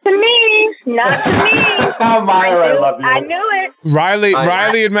 Not to me. Not to me. Myra, I love you. I knew it.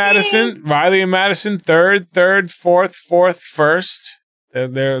 Riley and Madison, third, fourth, first.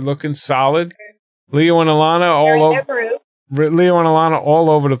 They're looking solid. Leo and Alana all over. Leo and Alana all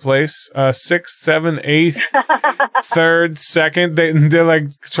over the place. Sixth, seventh, eighth, third, second. They're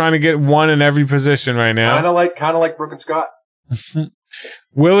like trying to get one in every position right now. Kind of like Brooke and Scott.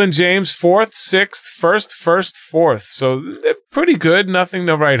 Will and James, fourth, sixth, first, fourth. So they're pretty good. Nothing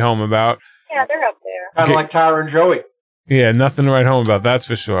to write home about. Yeah, they're up there. Kind of like Tara and Joey. Yeah, nothing to write home about. That's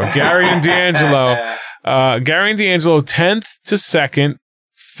for sure. Gary and D'Angelo. Gary and D'Angelo, 10th to second,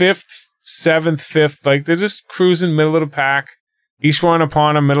 5th, 7th, 5th. Like, they're just cruising middle of the pack. Ishwan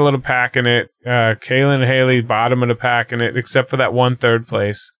Aparna, middle of the pack in it. Kayla and Haley, bottom of the pack in it, except for that one third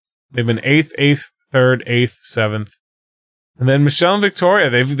place. They've been 8th, 3rd, 8th, 7th. And then Michelle and Victoria,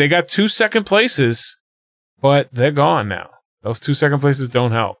 they got 2 second places, but they're gone now. Those 2 second places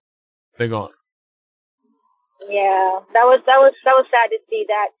don't help. They're gone. Yeah, that was sad to see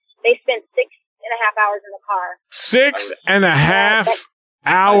that. They spent 6.5 hours in the car. 6.5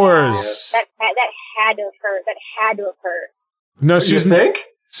 hours. That had to have hurt. That had to have hurt. No, You think?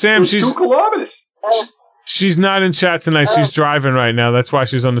 Sam, she's 2 kilometers. Oh. She's not in chat tonight. She's driving right now. That's why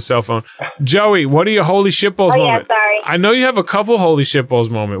she's on the cell phone. Joey, what are your holy shitballs moments? Yeah, sorry. I know you have a couple holy shitballs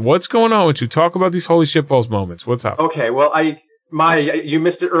moment. What's going on with you? Talk about these holy shitballs moments. What's up? Okay, well, you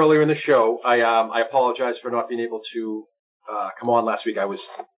missed it earlier in the show. I apologize for not being able to come on last week. I was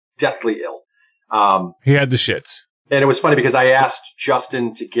deathly ill. He had the shits. And it was funny because I asked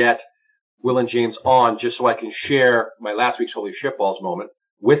Justin to get Will and James on just so I can share my last week's holy shitballs moment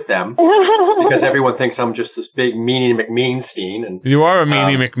with them, because everyone thinks I'm just this big meanie McMeanstein, and you are a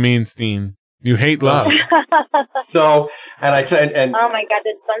meanie McMeanstein. You hate love. So, and oh my God,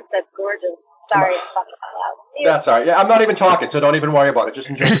 this sunset's gorgeous. Sorry, it's fucking loud. That's all right. Yeah, I'm not even talking, so don't even worry about it. Just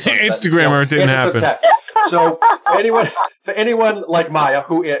enjoy the sunset. Instagrammer, it didn't happen. So, for anyone like Maya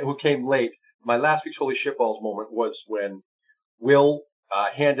who came late, my last week's holy shitballs moment was when Will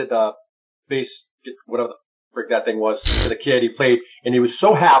handed the base, whatever the frick that thing was, to the kid. He played, and he was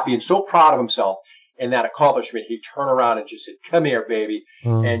so happy and so proud of himself and that accomplishment. He turned around and just said, "Come here, baby,"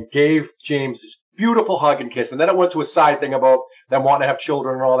 and gave James this beautiful hug and kiss. And then it went to a side thing about them wanting to have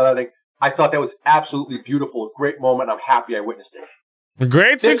children and all that other thing. I thought that was absolutely beautiful, a great moment. I'm happy I witnessed it.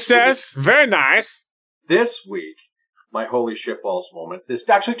 Great success. Very nice. This week, my holy shitballs moment. There's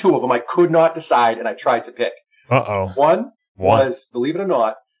actually 2 of them. I could not decide, and I tried to pick. One was, believe it or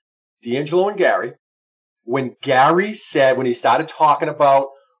not, D'Angelo and Gary. When Gary said, when he started talking about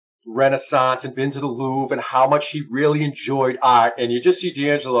Renaissance and been to the Louvre and how much he really enjoyed art, and you just see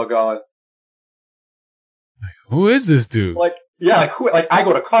D'Angelo going, "Who is this dude?" Like I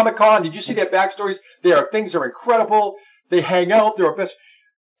go to Comic-Con. Did you see their backstories? Things are incredible. They hang out. They're best.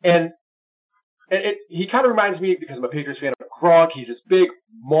 And he kind of reminds me, because I'm a Patriots fan, of Gronk. He's this big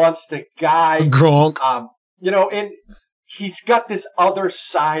monster guy. Gronk. And he's got this other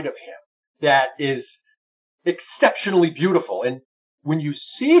side of him that is exceptionally beautiful. And when you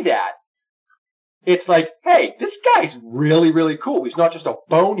see that, it's like, hey, this guy's really, really cool. He's not just a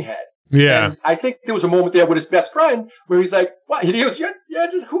bonehead. Yeah. And I think there was a moment there with his best friend where he's like, "What? He goes,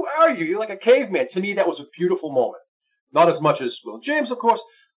 just who are you? You're like a caveman." To me, that was a beautiful moment. Not as much as Will and James, of course,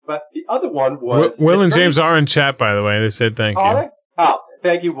 but the other one was... Will and James are in chat, by the way. They said thank you. Are they? Oh,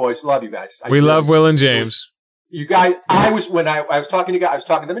 thank you, boys. Love you guys. We love Will and James. You guys, I was talking to guys, I was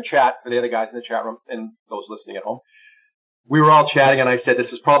talking to them in chat, for the other guys in the chat room and those listening at home. We were all chatting, and I said,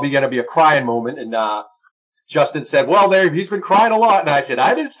 "This is probably going to be a crying moment." And Justin said, "Well, he's been crying a lot." And I said,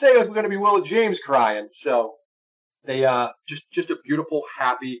 "I didn't say it was going to be Will and James crying." So they just a beautiful,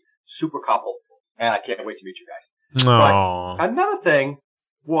 happy, super couple, and I can't wait to meet you guys. Aww. But another thing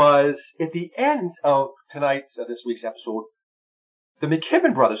was at the end of this week's episode, the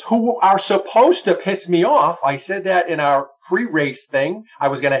McKibben brothers, who are supposed to piss me off. I said that in our pre-race thing. I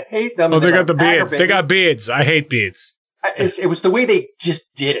was going to hate them. Oh, they got the beards. They got beards. I hate beards. It was the way they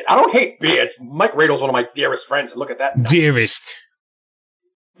just did it. I don't hate beards. Mike Radle's one of my dearest friends. And look at that. No. Dearest.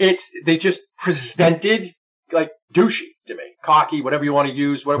 They just presented like douchey to me. Cocky, whatever you want to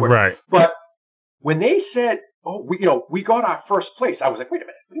use, whatever. Right. But when they said, "Oh, we got our first place," I was like, "Wait a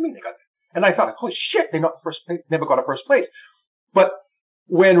minute. What do you mean they got that?" And I thought, "Holy shit, they never got a first place." But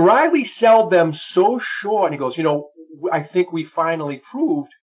when Riley sold them so short, and he goes, "I think we finally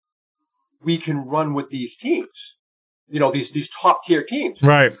proved we can run with these teams." these top tier teams.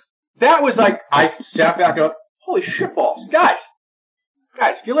 Right. That was like, I sat back and went, holy shitballs. Guys,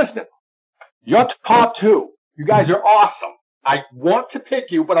 if you're listening, you're top 2. You guys are awesome. I want to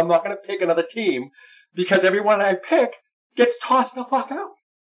pick you, but I'm not going to pick another team because everyone I pick gets tossed the fuck out.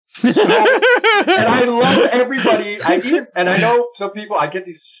 So, and I love everybody. And I know some people, I get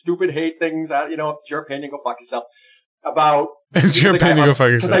these stupid hate things that, it's your opinion, go fuck yourself. About it's your opinion, go fuck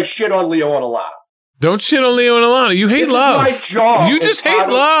yourself. Because I shit on Leo and Alana. Don't shit on Leo and Alana. You hate love. This is my job. You just hate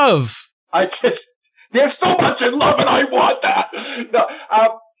love. There's so much in love, and I want that. No,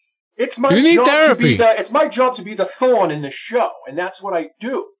 it's my you need job therapy. It's my job to be the thorn in the show, and that's what I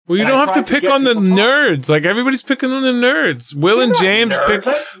do. Well, you don't have to pick on the nerds. Like everybody's picking on the nerds. Will and James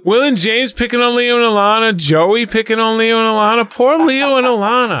picking on Leo and Alana. Joey picking on Leo and Alana. Poor Leo and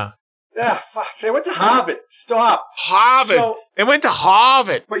Alana. Yeah, fuck. They went to Harvard. Stop. Harvard. They went to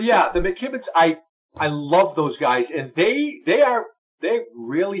Harvard. But yeah, the McKibbins, I love those guys, and they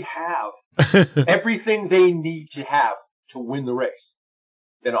really have everything they need to have to win the race.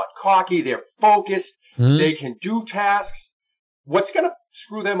 They're not cocky. They're focused. Mm-hmm. They can do tasks. What's going to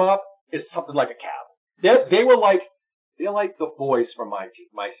screw them up is something like a Cal. They're like the boys from my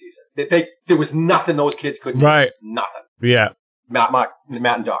season. There was nothing those kids couldn't do. Right. Nothing. Yeah. Matt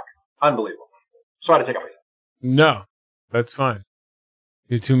and Doc. Unbelievable. Sorry to take up with you. No, that's fine.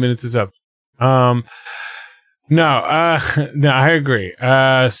 Your 2 minutes is up. No, I agree.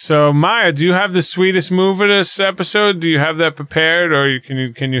 So Maya, do you have the sweetest move of this episode? Do you have that prepared, or can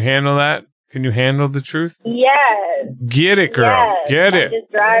you handle that? Can you handle the truth? Yes. Get it, girl. Yes. Get it. I'm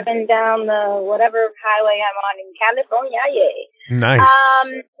just driving down the whatever highway I'm on in California. Yay. Nice.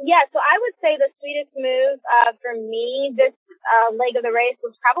 Yeah, so I would say the sweetest move for me this leg of the race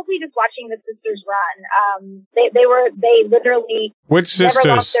was probably just watching the sisters run. They literally which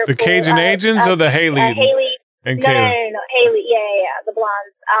sisters? The Cajun Agents or the Haley? Haley and no, Haley. Yeah, the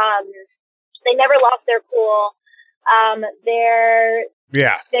blondes. They never lost their cool.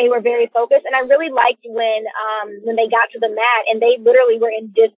 They were very focused, and I really liked when they got to the mat and they literally were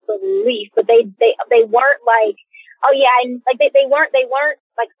in disbelief, but they weren't like, oh yeah, and like they weren't like they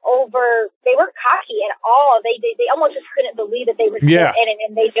weren't cocky at all. They almost just couldn't believe that they were still in it,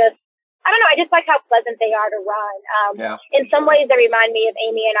 and they just, I don't know, I just like how pleasant they are to run. In some ways they remind me of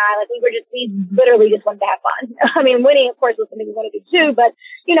Amy and I. Like we literally just wanted to have fun. I mean, winning of course was something we wanted to do, but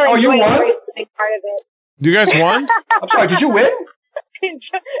enjoying the race was a big part of it. You guys won? I'm sorry, did you win?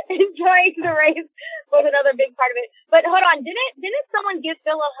 Enjoying the race was another big part of it. But hold on, didn't someone give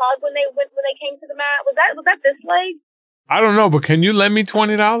Phil a hug when they came to the mat? Was that this leg? I don't know, but can you lend me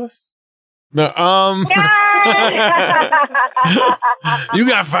 $20? No, you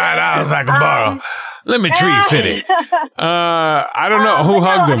got $5 I can borrow. Let me treat Fitty. I don't know who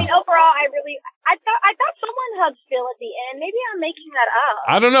hugged him. I mean, overall, I thought someone hugged Phil at the end. Maybe I'm making that up.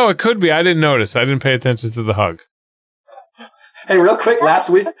 I don't know. It could be. I didn't notice. I didn't pay attention to the hug. Hey, real quick, last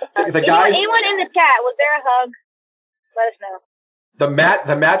week, the guy... Anyone in the chat, was there a hug? Let us know.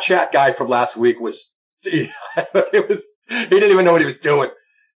 The Matt Chat guy from last week was... he didn't even know what he was doing.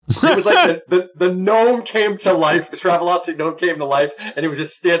 It was like the gnome came to life, the Travelocity gnome came to life, and he was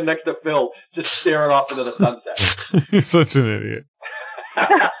just standing next to Phil, just staring off into the sunset. He's such an idiot.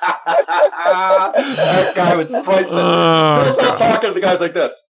 That guy was priceless. Phil's not talking to the guys like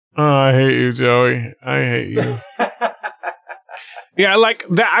this. Oh, I hate you, Joey. I hate you. Yeah, like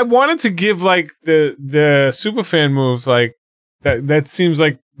that. I wanted to give like the superfan move, like that seems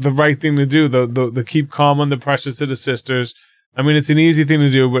like the right thing to do. The keep calm under pressure to the sisters. I mean, it's an easy thing to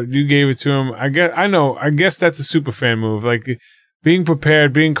do, but you gave it to him. I guess that's a superfan move. Like being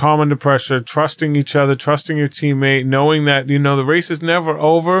prepared, being calm under pressure, trusting each other, trusting your teammate, knowing that, the race is never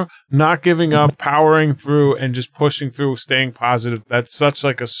over, not giving up, powering through and just pushing through, staying positive. That's such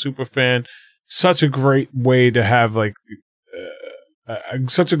like a superfan, such a great way to have like,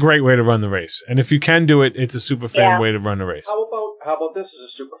 such a great way to run the race. And if you can do it, it's a superfan way to run the race. How about this as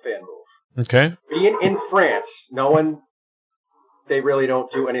a superfan move? Okay. Being in France, knowing they really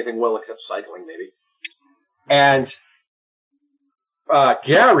don't do anything well except cycling, maybe. And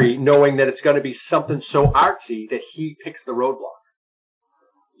Gary, knowing that it's going to be something so artsy that he picks the roadblock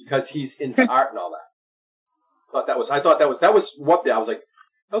because he's into art and all that. I thought that was what I was like.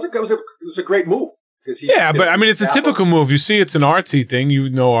 It was a great move because but I mean, it's a typical move. You see, it's an artsy thing. You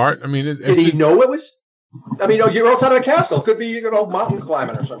know art. I mean, did he know it was? I mean, you're outside of a castle. Could be mountain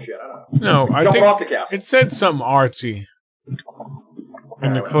climbing or some shit. I don't know. No, I jumping think off the castle. It said something artsy.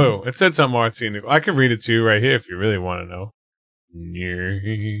 In the clue. It said something artsy in the clue. I can read it to you right here if you really want to know.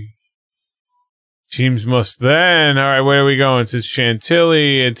 Teams must then. All right, where are we going? It says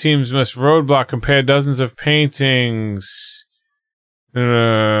Chantilly. And teams must roadblock compare dozens of paintings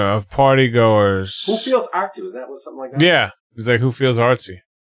of party goers. Who feels artsy? Was that something like that? Yeah. It's like, who feels artsy?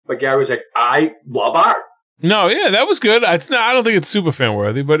 But Gary was like, I love art. No, yeah, that was good. I don't think it's super fan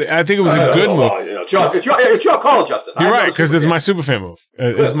worthy, but I think it was a good move. It's your call, Justin. You're right, because it's my super fan move.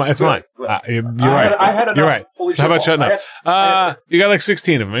 It's mine. You're right. I had enough. You're right. How about shutting up? I you got like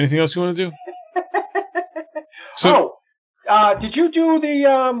 16 of them. Anything else you want to do? Did you do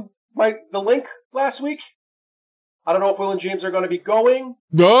the link last week? I don't know if Will and James are going to be going.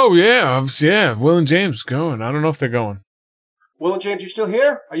 Oh, yeah. Will and James going. I don't know if they're going. Will and James, you still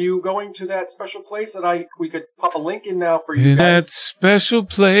here? Are you going to that special place that we could pop a link in now for you in guys? That special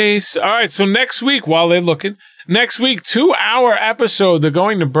place. All right, so next week, while they're looking, 2-hour episode, they're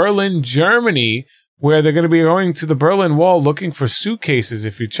going to Berlin, Germany, where they're going to be going to the Berlin Wall looking for suitcases.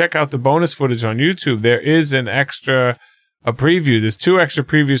 If you check out the bonus footage on YouTube, there is a preview. There's 2 extra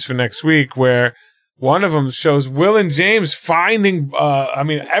previews for next week where one of them shows Will and James finding,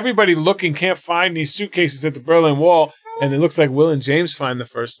 everybody looking can't find these suitcases at the Berlin Wall. And it looks like Will and James find the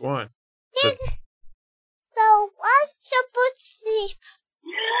first one. So what's supposed to...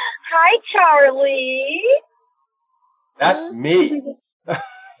 Hi, Charlie. That's me.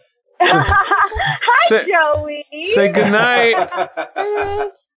 Hi, Joey. Say goodnight.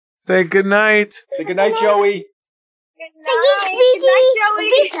 Say goodnight. Say goodnight, Joey. Good night, Joey.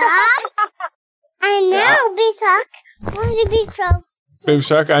 I know, Baby Shark. What's Baby Shark? Baby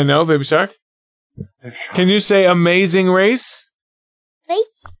Shark, I know, Baby Shark. Can you say amazing race?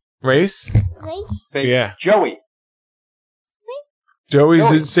 Race? Say Yeah. Joey.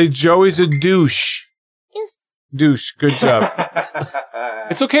 Say Joey's a douche. Douche. Good job.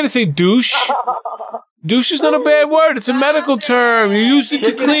 It's okay to say douche. Douche is not a bad word. It's a medical term. You use it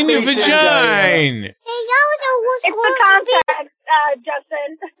to clean your vagina. It's the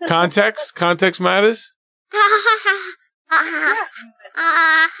context, Justin. Context matters?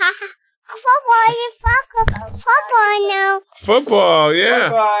 Football now. Football, yeah.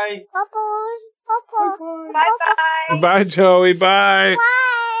 Bye. Football. Bye-bye. Bye, Joey. Bye.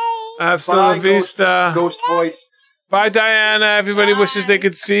 Bye. Hasta la vista. Ghost voice. Bye, Diana. Everybody wishes they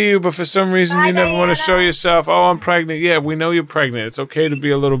could see you, but for some reason you never want to show yourself. Oh, I'm pregnant. Yeah, we know you're pregnant. It's okay to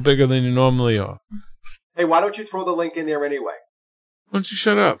be a little bigger than you normally are. Hey, why don't you throw the link in there anyway? Why don't you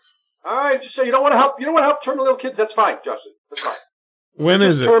shut up? All right, just say you don't want to help. You don't want to help terminally ill kids. That's fine, Justin. That's fine. When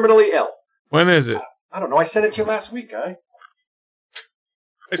is it? Terminally ill. When is it? I don't know. I sent it to you last week, guy.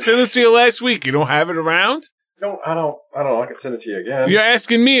 I sent it to you last week. You don't have it around? I don't know. I can send it to you again. You're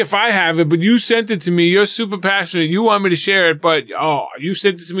asking me if I have it, but you sent it to me. You're super passionate. You want me to share it, but you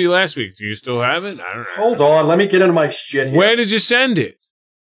sent it to me last week. Do you still have it? I don't know. Hold on. Let me get into my shit here. Where did you send it?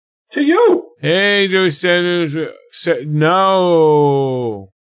 To you. Hey, Joey said no.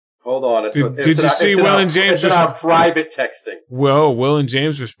 Hold on. Did you see Will and James? It's in our private texting. Well, Will and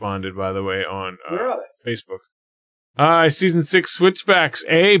James responded, by the way, on Where are they? Facebook. Season 6 Switchbacks.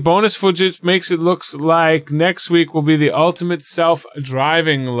 Bonus footage makes it looks like next week will be the ultimate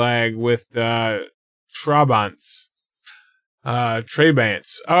self-driving leg with Trabants. So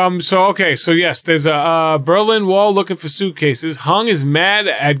yes, there's a Berlin Wall looking for suitcases. Hung is mad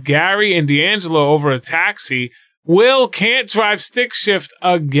at Gary and D'Angelo over a taxi. Will can't drive stick shift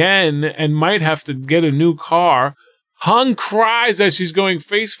again and might have to get a new car. Hung cries as she's going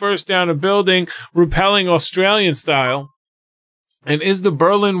face first down a building, rappelling Australian style. And is the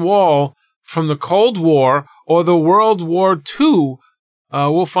Berlin Wall from the Cold War or the World War II?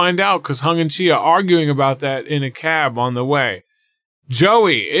 We'll find out because Hung and Chi are arguing about that in a cab on the way.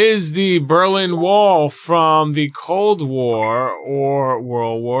 Joey, is the Berlin Wall from the Cold War or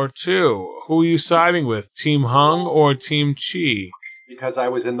World War II? Who are you siding with, Team Hung or Team Chi? Because I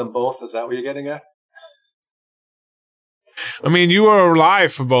was in them both. Is that what you're getting at? I mean, you were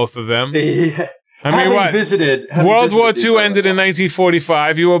alive for both of them. Yeah. I mean, what? World War II ended in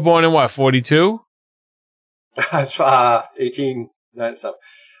 1945. You were born in what, 42? 1897.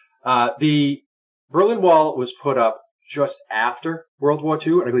 The Berlin Wall was put up just after World War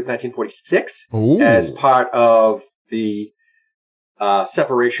II, I believe 1946, as part of the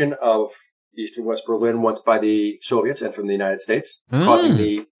separation of East and West Berlin once by the Soviets and from the United States, causing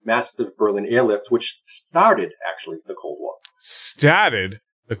the massive Berlin airlift, which started, actually, the Cold War. Started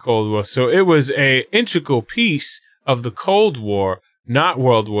the Cold War. So it was an integral piece of the Cold War, not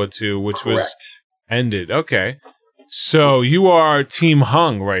World War II, which was ended. Okay. So you are Team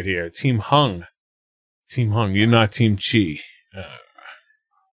Hung right here. Team Hung. Team Hung. You're not Team Chi.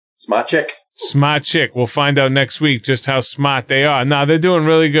 Smart chick. Smart chick. We'll find out next week just how smart they are. No, they're doing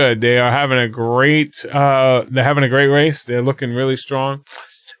really good. They are having a great race. They're looking really strong.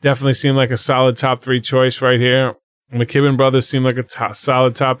 Definitely seem like a solid top 3 choice right here. McKibben brothers seem like a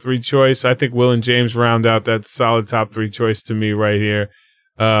solid top 3 choice. I think Will and James round out that solid top 3 choice to me right here.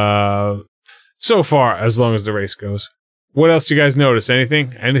 So far, as long as the race goes. What else do you guys notice?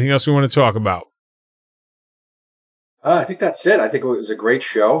 Anything else we want to talk about? I think that's it. I think it was a great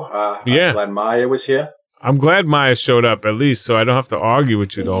show. I'm glad Maya was here. I'm glad Maya showed up at least, so I don't have to argue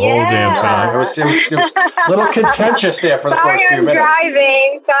with you the whole damn time. It was a little contentious there for the first few minutes.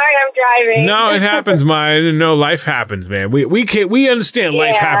 Sorry, I'm driving. No, it happens, Maya. No, life happens, man. We understand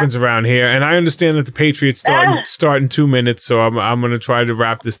life happens around here, and I understand that the Patriots start in 2 minutes, so I'm going to try to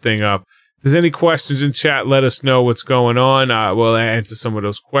wrap this thing up. If there's any questions in chat, let us know what's going on. We'll answer some of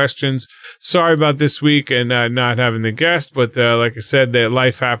those questions. Sorry about this week and not having the guest, but like I said, that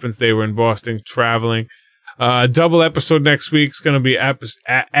life happens. They were in Boston traveling. Double episode next week is going to be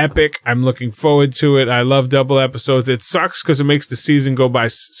epic. I'm looking forward to it. I love double episodes. It sucks because it makes the season go by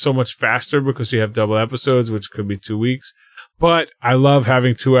so much faster because you have double episodes, which could be 2 weeks. But I love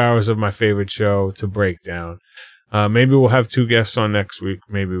having 2 hours of my favorite show to break down. Maybe we'll have 2 guests on next week.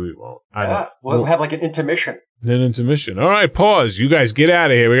 Maybe we won't. We'll have like an intermission. An intermission. All right, pause. You guys get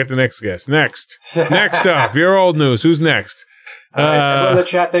out of here. We got the next guest. Next up, your old news. Who's next? Everyone in the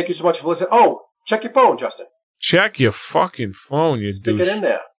chat, thank you so much for listening. Oh, check your phone, Justin. Check your fucking phone, you douche. Stick it in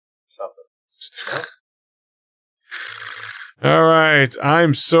there. Something. All right.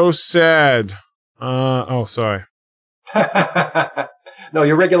 I'm so sad. Sorry. No,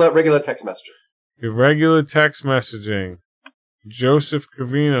 your regular text messenger. Your regular text messaging. Joseph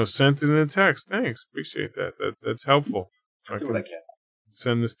Cavino sent it in a text. Thanks. Appreciate that. That's helpful. I can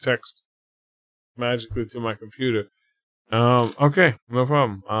send this text magically to my computer. Okay, no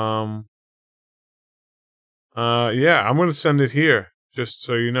problem. I'm going to send it here, just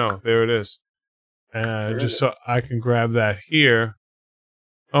so you know. There it is. Just so I can grab that here.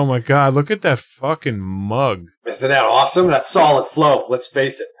 Oh my God, look at that fucking mug. Isn't that awesome? That's solid flow, let's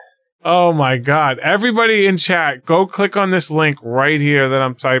face it. Oh my God. Everybody in chat, go click on this link right here that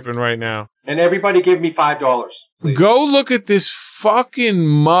I'm typing right now. And everybody give me $5. Please. Go look at this fucking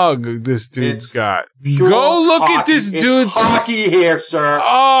mug this dude's got. Go look at this dude's hockey here, sir.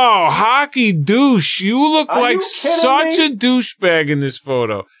 Oh, hockey douche. You look like such a douchebag in this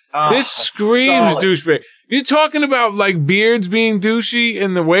photo. This screams douchebag. You're talking about like beards being douchey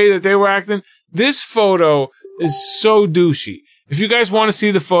in the way that they were acting? This photo is so douchey. If you guys want to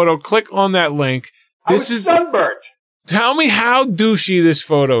see the photo, click on that link. This is sunburnt. Tell me how douchey this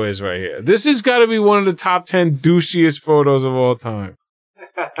photo is right here. This has got to be one of the top 10 douchiest photos of all time.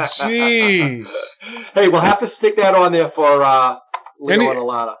 Jeez. Hey, we'll have to stick that on there for Leo and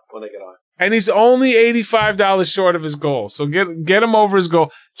Alana when they get on. And he's only $85 short of his goal. So get him over his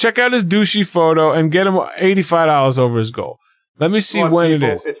goal. Check out his douchey photo and get him $85 over his goal. Let me see when it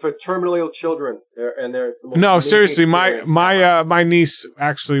is. It's for terminally ill children, No, seriously, my niece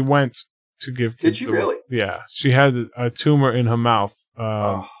actually went to give kids. Did she really? Yeah, she had a tumor in her mouth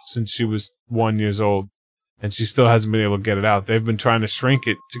since she was 1 year old, and she still hasn't been able to get it out. They've been trying to shrink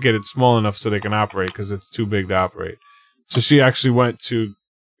it to get it small enough so they can operate because it's too big to operate. So she actually went to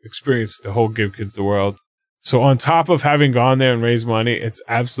experience the whole Give Kids the World. So on top of having gone there and raised money, it's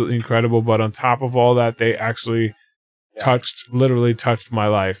absolutely incredible. But on top of all that, they actually literally touched my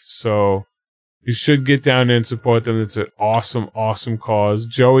life. So you should get down there and support them. It's an awesome, awesome cause.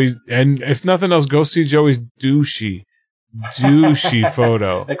 Joey, and if nothing else, go see Joey's douchey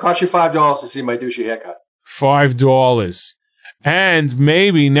photo. It cost you $5 to see my douchey haircut. $5. And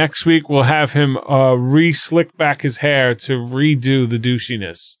maybe next week we'll have him re-slick back his hair to redo the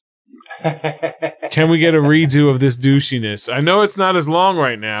douchiness. Can we get a redo of this douchiness? I know it's not as long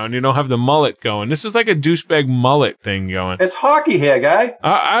right now, and you don't have the mullet going. This is like a douchebag mullet thing going. It's hockey hair, guy.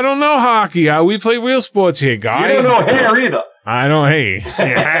 I don't know hockey. We play real sports here, guy. You don't know hair either. I don't. Hey.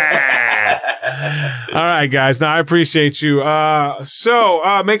 All right, guys. Now I appreciate you.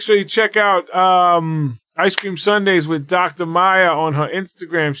 So make sure you check out Ice Cream Sundays with Dr. Maya on her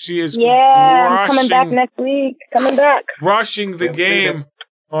Instagram. She is I'm coming back next week. Rushing the game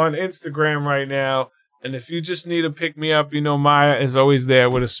on Instagram right now. And if you just need to pick me up, you know Maya is always there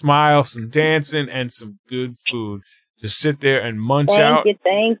with a smile, some dancing, and some good food. Just sit there and munch out.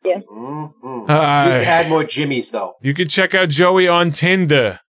 Thank you. Mm-hmm. Just add more Jimmies, though. You can check out Joey on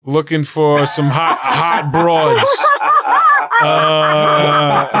Tinder, looking for some hot broads.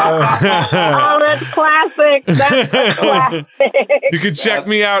 Oh, that's classic. classic. That's a classic. You can check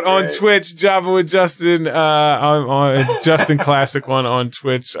me out on great. Twitch, Java with Justin. It's Justin Classic One on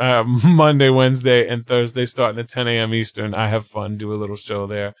Twitch. Monday, Wednesday, and Thursday, starting at 10 a.m. Eastern. I have fun, do a little show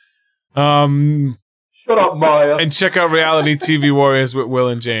there. Shut up, Maya. And check out Reality TV Warriors with Will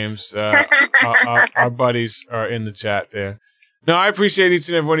and James. Our buddies are in the chat there. No, I appreciate each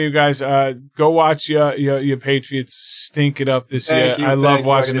and every one of you guys. Go watch your Patriots stink it up this year. I love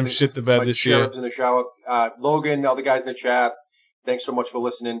watching them shit the bed this year. In the shower. Logan, all the guys in the chat, thanks so much for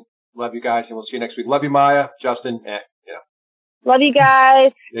listening. Love you guys, and we'll see you next week. Love you, Maya. Justin, Love you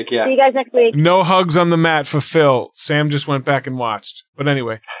guys. take care. See you guys next week. No hugs on the mat for Phil. Sam just went back and watched. But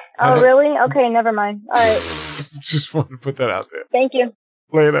anyway. Oh, really? Okay, never mind. All right. Just wanted to put that out there. Thank you.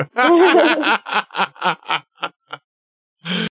 Later.